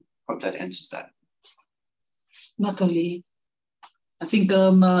yeah, hope that answers that. Natalie, I think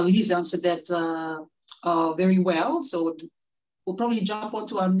Liz answered that very well. So we'll probably jump on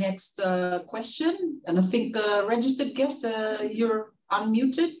to our next question. And I think registered guest, you're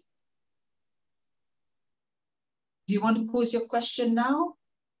unmuted. Do you want to pose your question now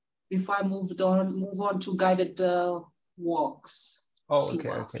before I move on to guided walks? Oh,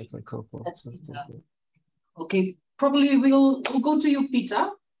 okay, cool. That's Peter. Okay, probably we'll go to you,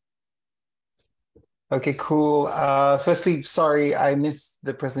 Peter. Okay, cool. Firstly, sorry, I missed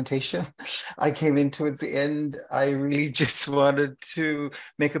the presentation. I came in towards the end. I really just wanted to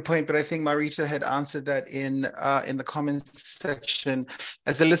make a point, but I think Marita had answered that in the comments section.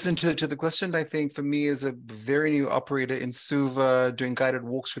 As I listened to the question, I think for me as a very new operator in Suva doing guided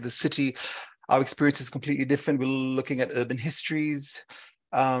walks through the city, our experience is completely different. We're looking at urban histories,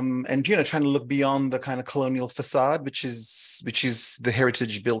 and trying to look beyond the kind of colonial facade, which is the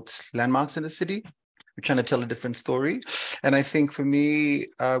heritage built landmarks in the city. We're trying to tell a different story. And I think for me,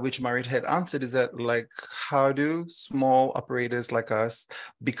 which Marita had answered, is that like, how do small operators like us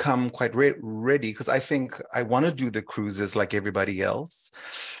become quite ready? Because I think I want to do the cruises like everybody else.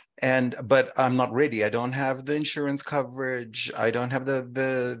 But I'm not ready. I don't have the insurance coverage. I don't have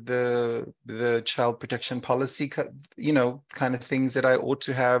the child protection policy, kind of things that I ought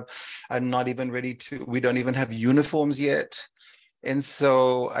to have. I'm not even ready to, we don't even have uniforms yet. And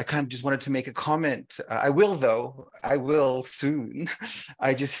so I kind of just wanted to make a comment. I will soon.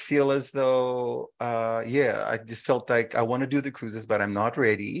 I just feel as though, I just felt like I want to do the cruises, but I'm not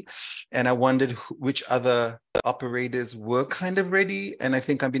ready. And I wondered which other operators were kind of ready. And I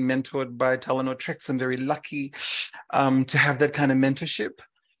think I've been mentored by Talanoa Treks. I'm very lucky to have that kind of mentorship.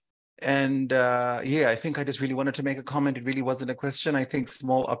 And I think I just really wanted to make a comment. It really wasn't a question. I think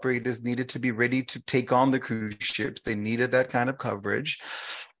small operators needed to be ready to take on the cruise ships. They needed that kind of coverage.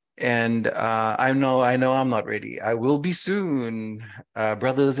 And I know I'm not ready. I will be soon,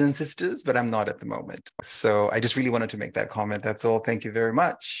 brothers and sisters, but I'm not at the moment. So I just really wanted to make that comment. That's all. Thank you very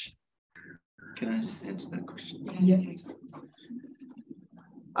much. Can I just answer that question? Yeah.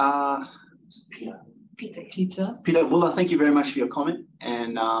 Peter, well, thank you very much for your comment.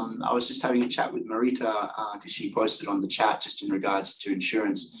 And I was just having a chat with Marita because she posted on the chat just in regards to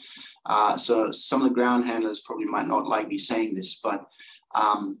insurance. So some of the ground handlers probably might not like me saying this, but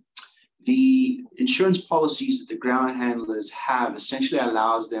the insurance policies that the ground handlers have essentially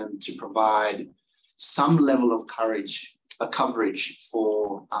allows them to provide some level of coverage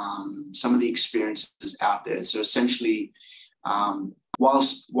for some of the experiences out there. So essentially,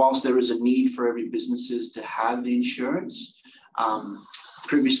 whilst there is a need for every businesses to have the insurance,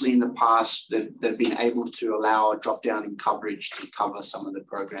 previously in the past, they've been able to allow a drop down in coverage to cover some of the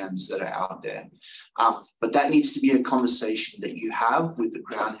programs that are out there. But that needs to be a conversation that you have with the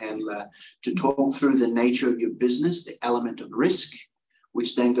ground handler to talk through the nature of your business, the element of risk,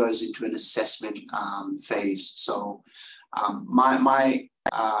 which then goes into an assessment phase. So my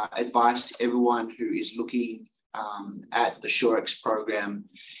advice to everyone who is looking at the SureX program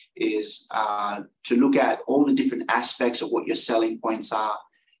is to look at all the different aspects of what your selling points are,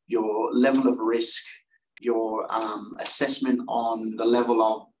 your level of risk, your assessment on the level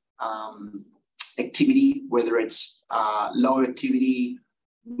of activity, whether it's low activity,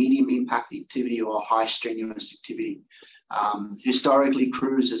 medium impact activity, or high strenuous activity. Historically,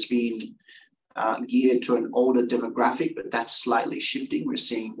 cruise has been geared to an older demographic, but that's slightly shifting. We're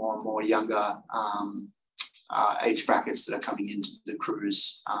seeing more and more younger age brackets that are coming into the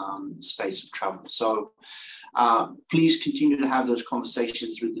cruise space of travel. So please continue to have those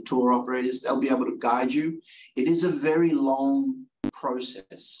conversations with the tour operators. They'll be able to guide you. It is a very long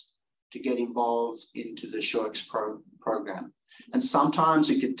process to get involved into the SureX program. And sometimes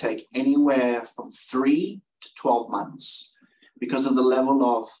it could take anywhere from 3 to 12 months. because of the level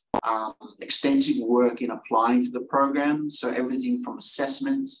of extensive work in applying for the program. So everything from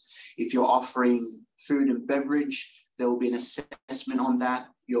assessments, if you're offering food and beverage, there will be an assessment on that,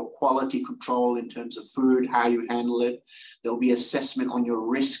 your quality control in terms of food, how you handle it. There'll be assessment on your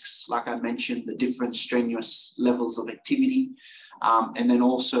risks, like I mentioned, the different strenuous levels of activity, and then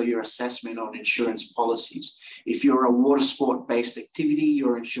also your assessment on insurance policies. If you're a water sport based activity,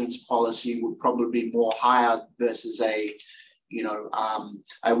 your insurance policy would probably be more higher versus a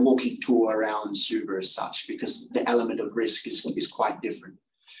walking tour around Suva as such, because the element of risk is quite different.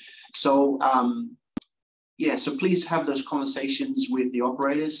 So so please have those conversations with the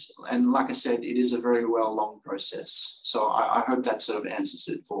operators. And like I said, it is a very long process. So I hope that sort of answers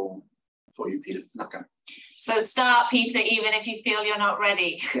it for you, Peter. Okay. So start, Peter, even if you feel you're not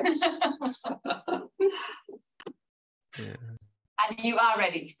ready. Yes. Yeah. And you are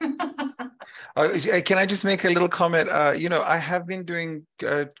ready. Can I just make a little comment? I have been doing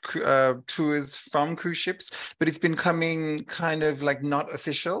tours from cruise ships, but it's been coming kind of like not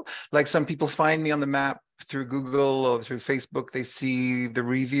official. Like some people find me on the map through Google or through Facebook, they see the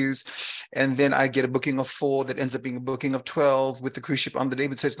reviews, and then I get a booking of 4 that ends up being a booking of 12 with the cruise ship on the day.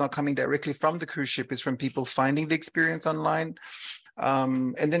 But so it's not coming directly from the cruise ship, it's from people finding the experience online.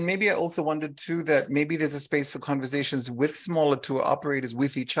 And then maybe I also wondered too that maybe there's a space for conversations with smaller tour operators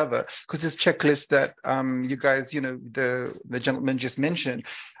with each other, because this checklist that you guys, the gentleman just mentioned,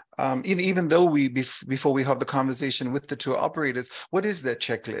 even though before we have the conversation with the tour operators, what is that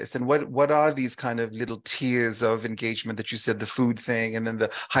checklist and what are these kind of little tiers of engagement that you said, the food thing and then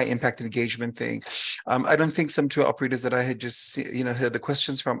the high impact engagement thing? I don't think some tour operators that I had just heard the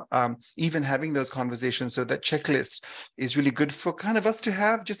questions from even having those conversations. So that checklist is really good for kind of us to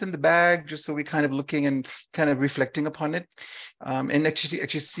have just in the bag, just so we're kind of looking and kind of reflecting upon it, and actually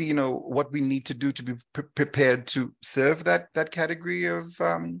see what we need to do to be prepared to serve that category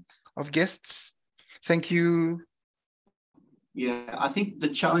of guests. Thank you. Yeah, I think the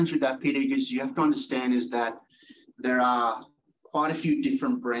challenge with that, Peter, is you have to understand is that there are quite a few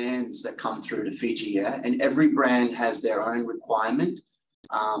different brands that come through to Fiji, and every brand has their own requirement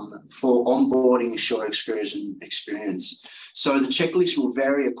for onboarding a shore excursion experience. So the checklist will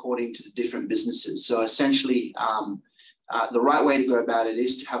vary according to the different businesses. So essentially, the right way to go about it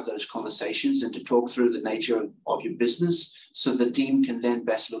is to have those conversations and to talk through the nature of your business, so the team can then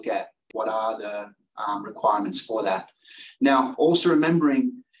best look at what are the requirements for that. Now, also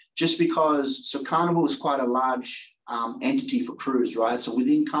remembering, just because, so Carnival is quite a large entity for cruise, right? So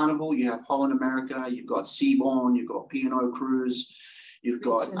within Carnival, you have Holland America, you've got Seabourn, you've got P&O Cruise, you've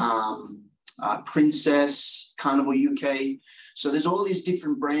got Princess, Carnival UK. So there's all these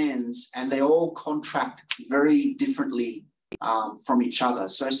different brands and they all contract very differently from each other.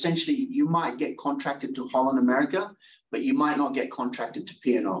 So essentially you might get contracted to Holland America, but you might not get contracted to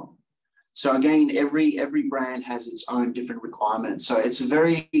P&O. So again, every brand has its own different requirements. So it's a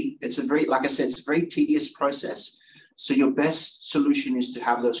very, like I said, it's a very tedious process. So your best solution is to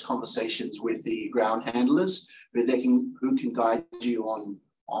have those conversations with the ground handlers who can guide you on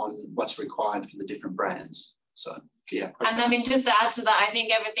what's required for the different brands. So yeah. And I mean, just to add to that, I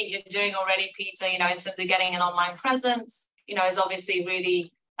think everything you're doing already, Peter, in terms of getting an online presence, is obviously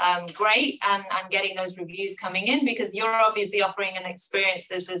really great, and getting those reviews coming in, because you're obviously offering an experience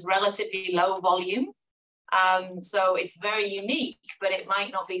that is relatively low volume. So it's very unique, but it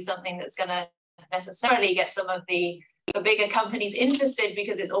might not be something that's going to necessarily get some of the bigger companies interested,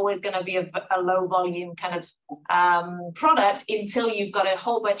 because it's always going to be a low volume kind of product until you've got a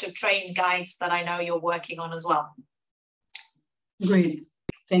whole bunch of trained guides that I know you're working on as well. Great.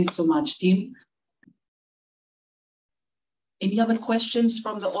 Thanks so much, team. Any other questions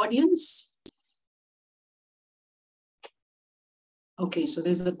from the audience? Okay, so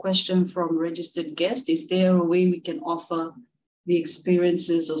there's a question from registered guest. Is there a way we can offer the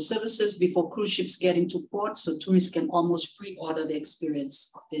experiences or services before cruise ships get into port, so tourists can almost pre-order the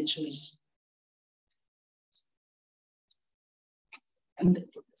experience of their choice? And the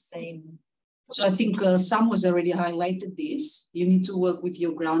same. So I think Sam has already highlighted this. You need to work with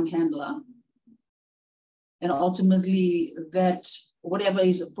your ground handler. And ultimately that whatever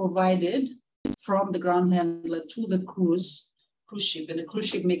is provided from the ground handler to the cruise ship, and the cruise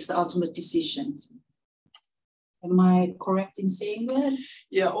ship makes the ultimate decision. Am I correct in saying that?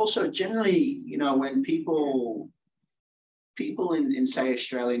 Yeah, also generally, when people in say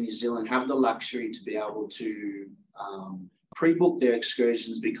Australia and New Zealand have the luxury to be able to pre-book their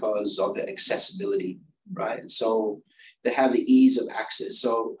excursions because of the accessibility, right? So they have the ease of access.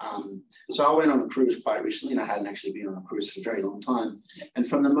 So I went on a cruise quite recently, and I hadn't actually been on a cruise for a very long time. And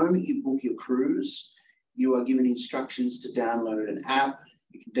from the moment you book your cruise, you are given instructions to download an app.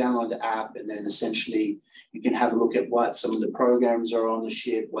 You can download the app, and then essentially you can have a look at what some of the programs are on the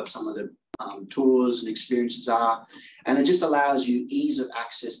ship, what some of the tours and experiences are. And it just allows you ease of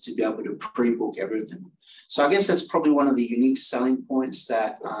access to be able to pre-book everything. So I guess that's probably one of the unique selling points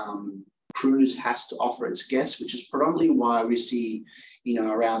that cruise has to offer its guests, which is predominantly why we see,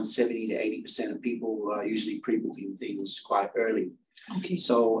 around 70 to 80% of people are usually pre-booking things quite early. Okay.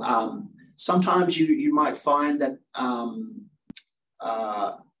 So sometimes you might find that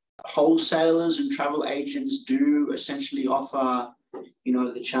wholesalers and travel agents do essentially offer,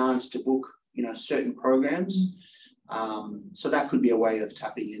 the chance to book, certain programs. So that could be a way of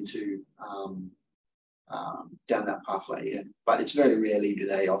tapping into down that pathway, yeah. But it's very rarely do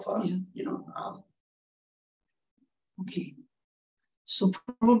they offer, Okay. So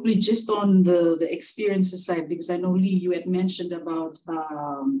probably just on the experiences side, because I know, Lee, you had mentioned about,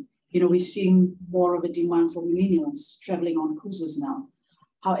 we're seeing more of a demand for millennials traveling on cruises now.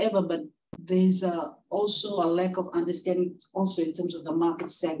 However, but there's also a lack of understanding also in terms of the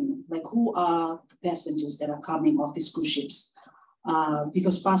market segment, like who are the passengers that are coming off these cruise ships?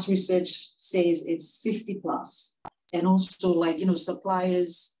 Because past research says it's 50 plus. And also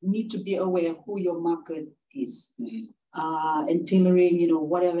suppliers need to be aware of who your market is. And tailoring,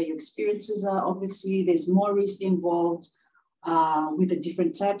 whatever your experiences are. Obviously, there's more risk involved with the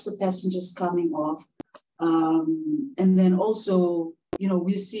different types of passengers coming off. And then also,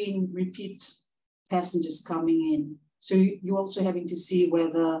 we're seeing repeat passengers coming in. So you're also having to see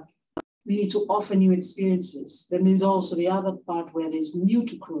whether we need to offer new experiences. Then there's also the other part where there's new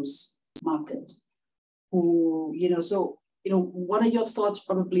to cruise market who, what are your thoughts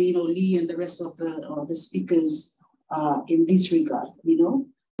probably, Lee and the rest of the speakers in this regard,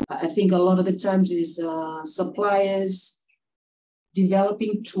 I think a lot of the times is suppliers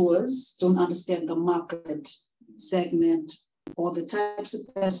developing tours don't understand the market segment or the types of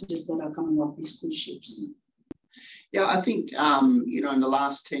passengers that are coming off these cruise ships. Yeah, I think, in the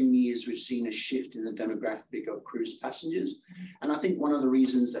last 10 years, we've seen a shift in the demographic of cruise passengers. And I think one of the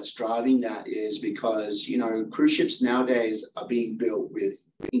reasons that's driving that is because, cruise ships nowadays are being built with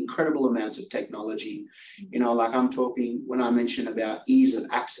incredible amounts of technology. Like I'm talking, when I mentioned about ease of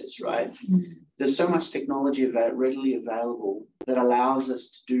access, right? There's so much technology readily available that allows us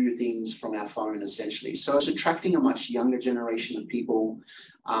to do things from our phone, essentially. So it's attracting a much younger generation of people.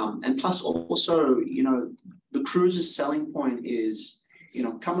 And plus also, the cruise's selling point is,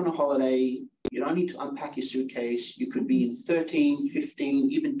 come on a holiday, you don't need to unpack your suitcase. You could be in 13, 15,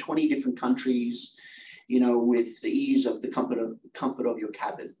 even 20 different countries, with the ease of the comfort of your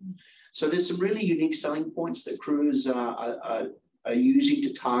cabin. So there's some really unique selling points that cruise are using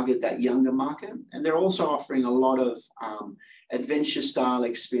to target that younger market. And they're also offering a lot of adventure style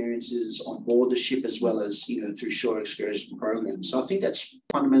experiences on board the ship, as well as, through shore excursion programs. So I think that's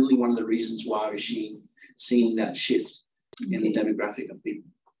fundamentally one of the reasons why we're seeing that shift in the demographic of people.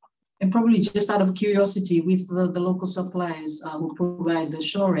 And probably just out of curiosity, with the local suppliers who provide the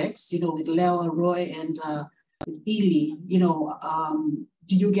Shorex, with Leo, Roy, and with Ely,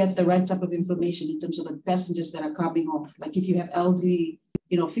 do you get the right type of information in terms of the passengers that are coming off? Like if you have elderly,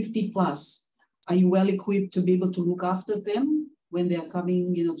 50 plus, are you well equipped to be able to look after them when they're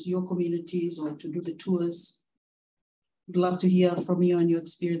coming, to your communities or to do the tours? Would love to hear from you and your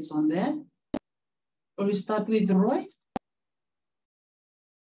experience on that. Or we start with Roy.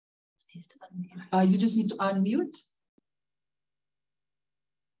 You just need to unmute.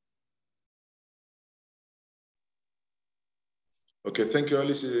 Okay, thank you,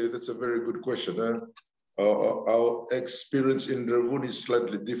 Alice. That's a very good question. Our experience in Rehoboth is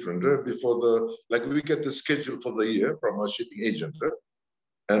slightly different. Before we get the schedule for the year from our shipping agent.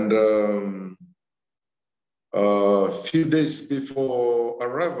 And a few days before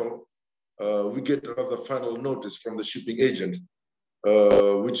arrival, we get another final notice from the shipping agent,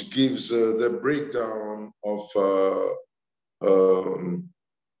 which gives the breakdown of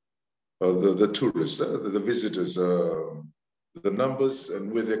the tourists, the visitors, the numbers and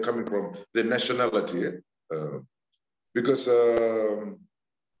where they're coming from, their nationality. Because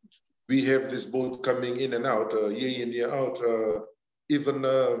we have this boat coming in and out, year in, year out. Even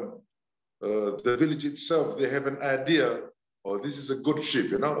the village itself, they have an idea, oh, this is a good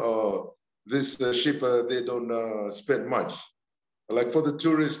ship, this ship, they don't spend much. Like for the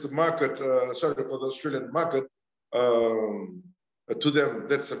tourist market, for the Australian market, to them,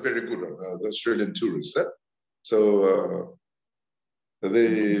 that's a very good one, the Australian tourists. So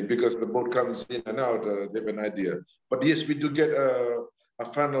because the boat comes in and out, they have an idea. But yes, we do get a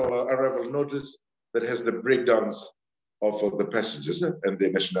final arrival notice that has the breakdowns of the passengers and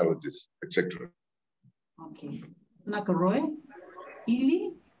their nationalities, etc. Okay. Nakaroy,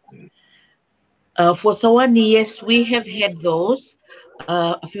 Ili? For Sawani, yes, we have had those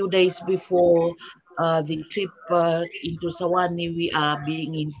a few days before the trip into Sawani. We are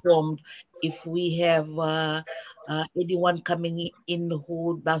being informed if we have anyone coming in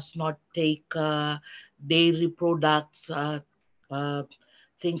who does not take dairy products,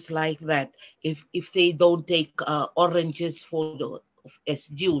 things like that. If they don't take oranges as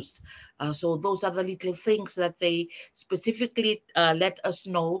juice. So those are the little things that they specifically let us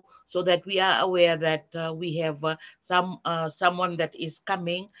know, so that we are aware that we have someone that is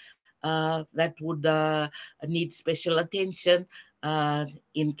coming that would need special attention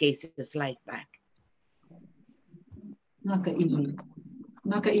in cases like that. Naka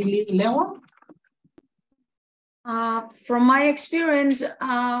Ili Lewa? From my experience,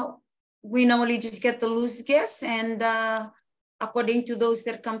 we normally just get the loose guests, and according to those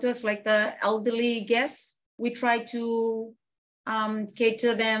that come to us, like the elderly guests, we try to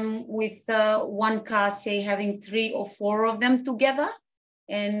cater them with one car, say having 3 or 4 of them together,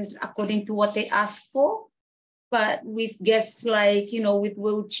 and according to what they ask for. But with guests like, with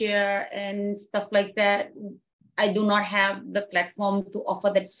wheelchair and stuff like that, I do not have the platform to offer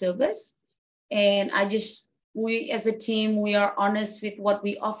that service. And we as a team, we are honest with what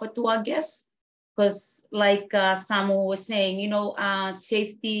we offer to our guests, because like Samu was saying,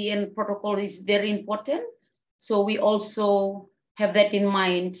 safety and protocol is very important. So we also have that in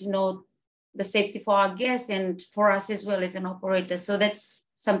mind, the safety for our guests and for us as well as an operator. So that's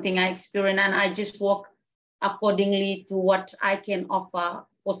something I experience, and I just work accordingly to what I can offer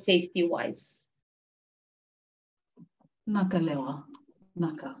for safety wise. Naka Lewa,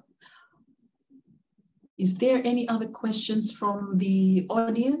 Naka. Is there any other questions from the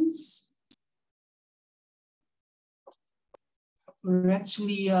audience? We've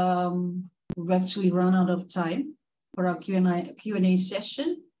actually run out of time for our Q&A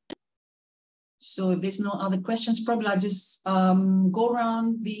session. So if there's no other questions, probably I'll just go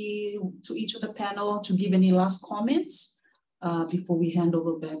around to each of the panel to give any last comments before we hand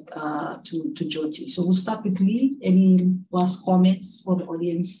over back to Jyoti. So we'll start with Lee. Any last comments for the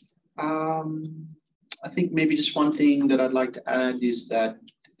audience? I think maybe just one thing that I'd like to add is that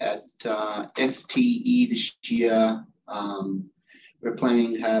at FTE this year, we're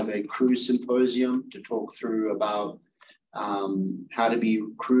planning to have a cruise symposium to talk through about how to be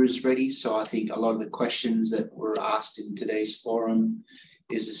cruise ready. So I think a lot of the questions that were asked in today's forum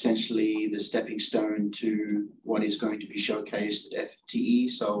is essentially the stepping stone to what is going to be showcased at FTE.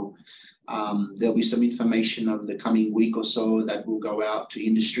 So there'll be some information over the coming week or so that will go out to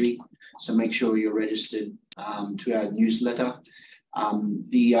industry. So make sure you're registered to our newsletter.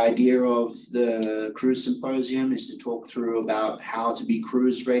 The idea of the cruise symposium is to talk through about how to be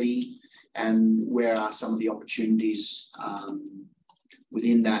cruise ready and where are some of the opportunities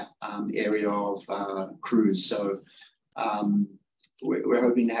within that area of cruise. So we're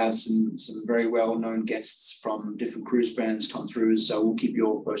hoping to have some very well-known guests from different cruise brands come through. So we'll keep you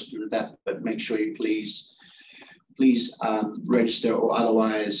all posted with that, but make sure you please register, or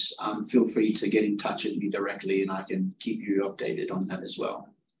otherwise feel free to get in touch with me directly and I can keep you updated on that as well.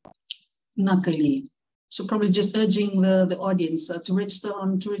 Nakali. So probably just urging the audience to register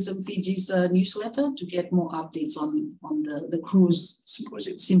on Tourism Fiji's newsletter to get more updates on the cruise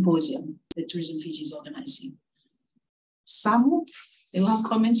symposium that Tourism Fiji is organizing. Samu, any last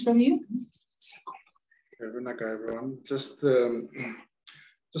comments from you? Renaka, everyone. Just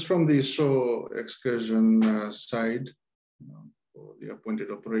from the shore excursion side, for the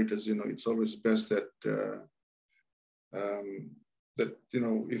appointed operators, it's always best that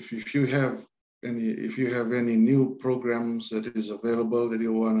if you have any new programs that is available that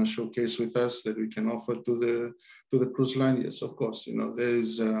you want to showcase with us that we can offer to the cruise line, yes, of course.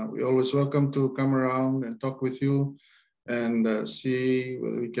 We're always welcome to come around and talk with you and see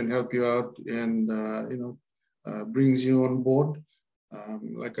whether we can help you out and brings you on board.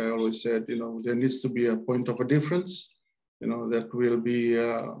 Like I always said, there needs to be a point of a difference, that will be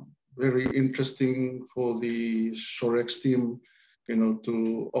very interesting for the ShoreX team,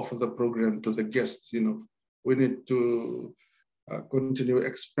 to offer the program to the guests. We need to continue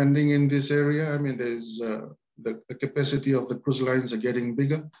expanding in this area. I mean, there's the capacity of the cruise lines are getting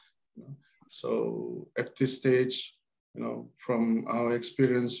bigger. So at this stage, from our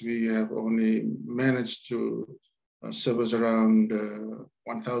experience, we have only managed to service around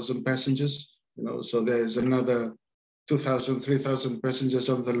 1,000 passengers, so there's another 2,000, 3,000 passengers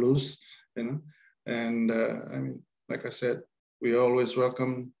on the loose, and I mean, like I said, we always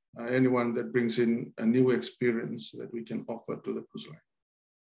welcome anyone that brings in a new experience that we can offer to the cruise line.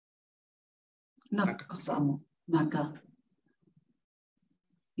 Nakasamo. Naka.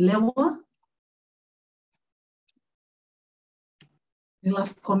 Lewa? Any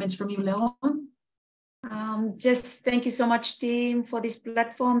last comments from you, Lewa? Just thank you so much, team, for this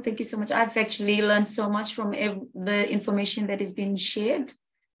platform. Thank you so much. I've actually learned so much from the information that is being shared,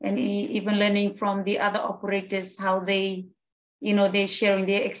 and even learning from the other operators, how they, they're sharing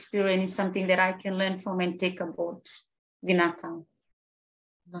their experience, something that I can learn from and take aboard. Vinaka.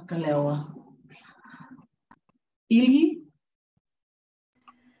 Nakalewa. Ili?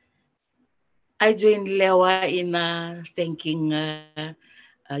 I join Lewa in thanking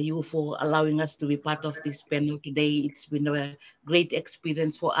you for allowing us to be part of this panel today. It's been a great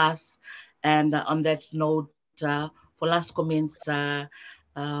experience for us. And on that note, for last comments, for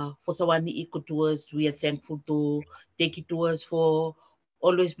Sawani Eco Tours, we are thankful to Take It Tours for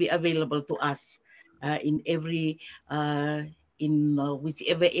always be available to us in every,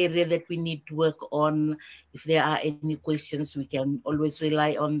 whichever area that we need to work on. If there are any questions, we can always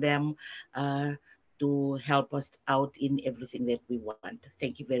rely on them to help us out in everything that we want.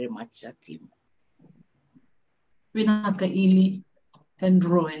 Thank you very much, team. Vinaka, Ili, and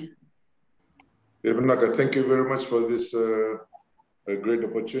Roy. Vinaka, thank you very much for this great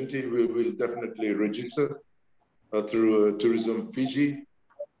opportunity. We will definitely register through Tourism Fiji.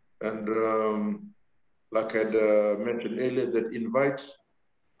 And like I mentioned earlier, that invite,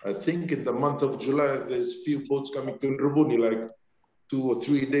 I think in the month of July, there's few boats coming to Nravuni, like 2 or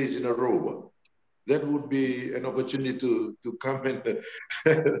 3 days in a row. That would be an opportunity to come and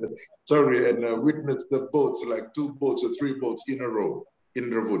witness the boats, like 2 boats or 3 boats in a row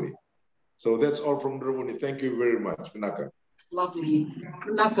in Nravuni. So that's all from Nravuni. Thank you very much, Vinaka. Lovely.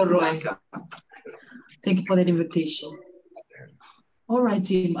 Vinaka Roy. Thank you for that invitation. All right,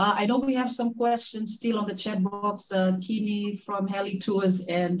 team. I know we have some questions still on the chat box. Kini from Heli Tours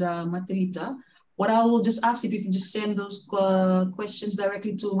and Matilita. What I will just ask if you can just send those questions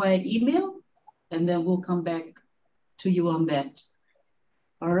directly to my email, and then we'll come back to you on that.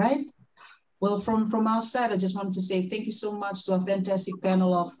 All right. Well, from our side, I just wanted to say thank you so much to a fantastic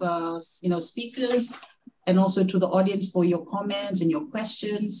panel of speakers, and also to the audience for your comments and your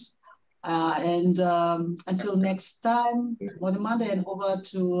questions. Until next time, Wadamanda, and over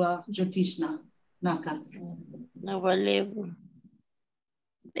to Jyotishna Naka.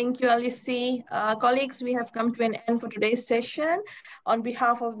 Thank you, Alice. Colleagues, we have come to an end for today's session. On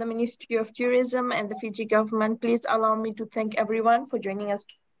behalf of the Ministry of Tourism and the Fiji government, please allow me to thank everyone for joining us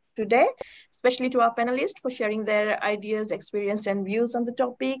today, especially to our panelists for sharing their ideas, experience, and views on the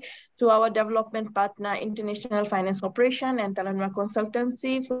topic, to our development partner, International Finance Corporation and Talanoa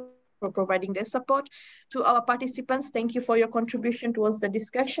Consultancy for providing their support. To our participants, thank you for your contribution towards the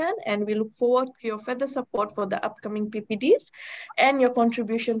discussion, and we look forward to your further support for the upcoming PPDs and your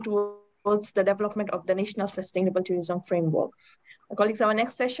contribution towards the development of the National Sustainable Tourism Framework. Colleagues, our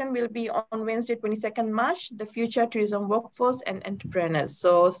next session will be on Wednesday, 22nd March, the Future Tourism Workforce and Entrepreneurs.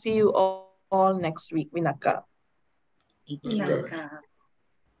 So see you all next week. Vinaka. Naka.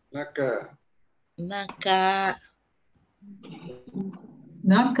 Naka. Naka.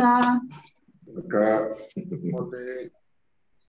 Naka. Naka.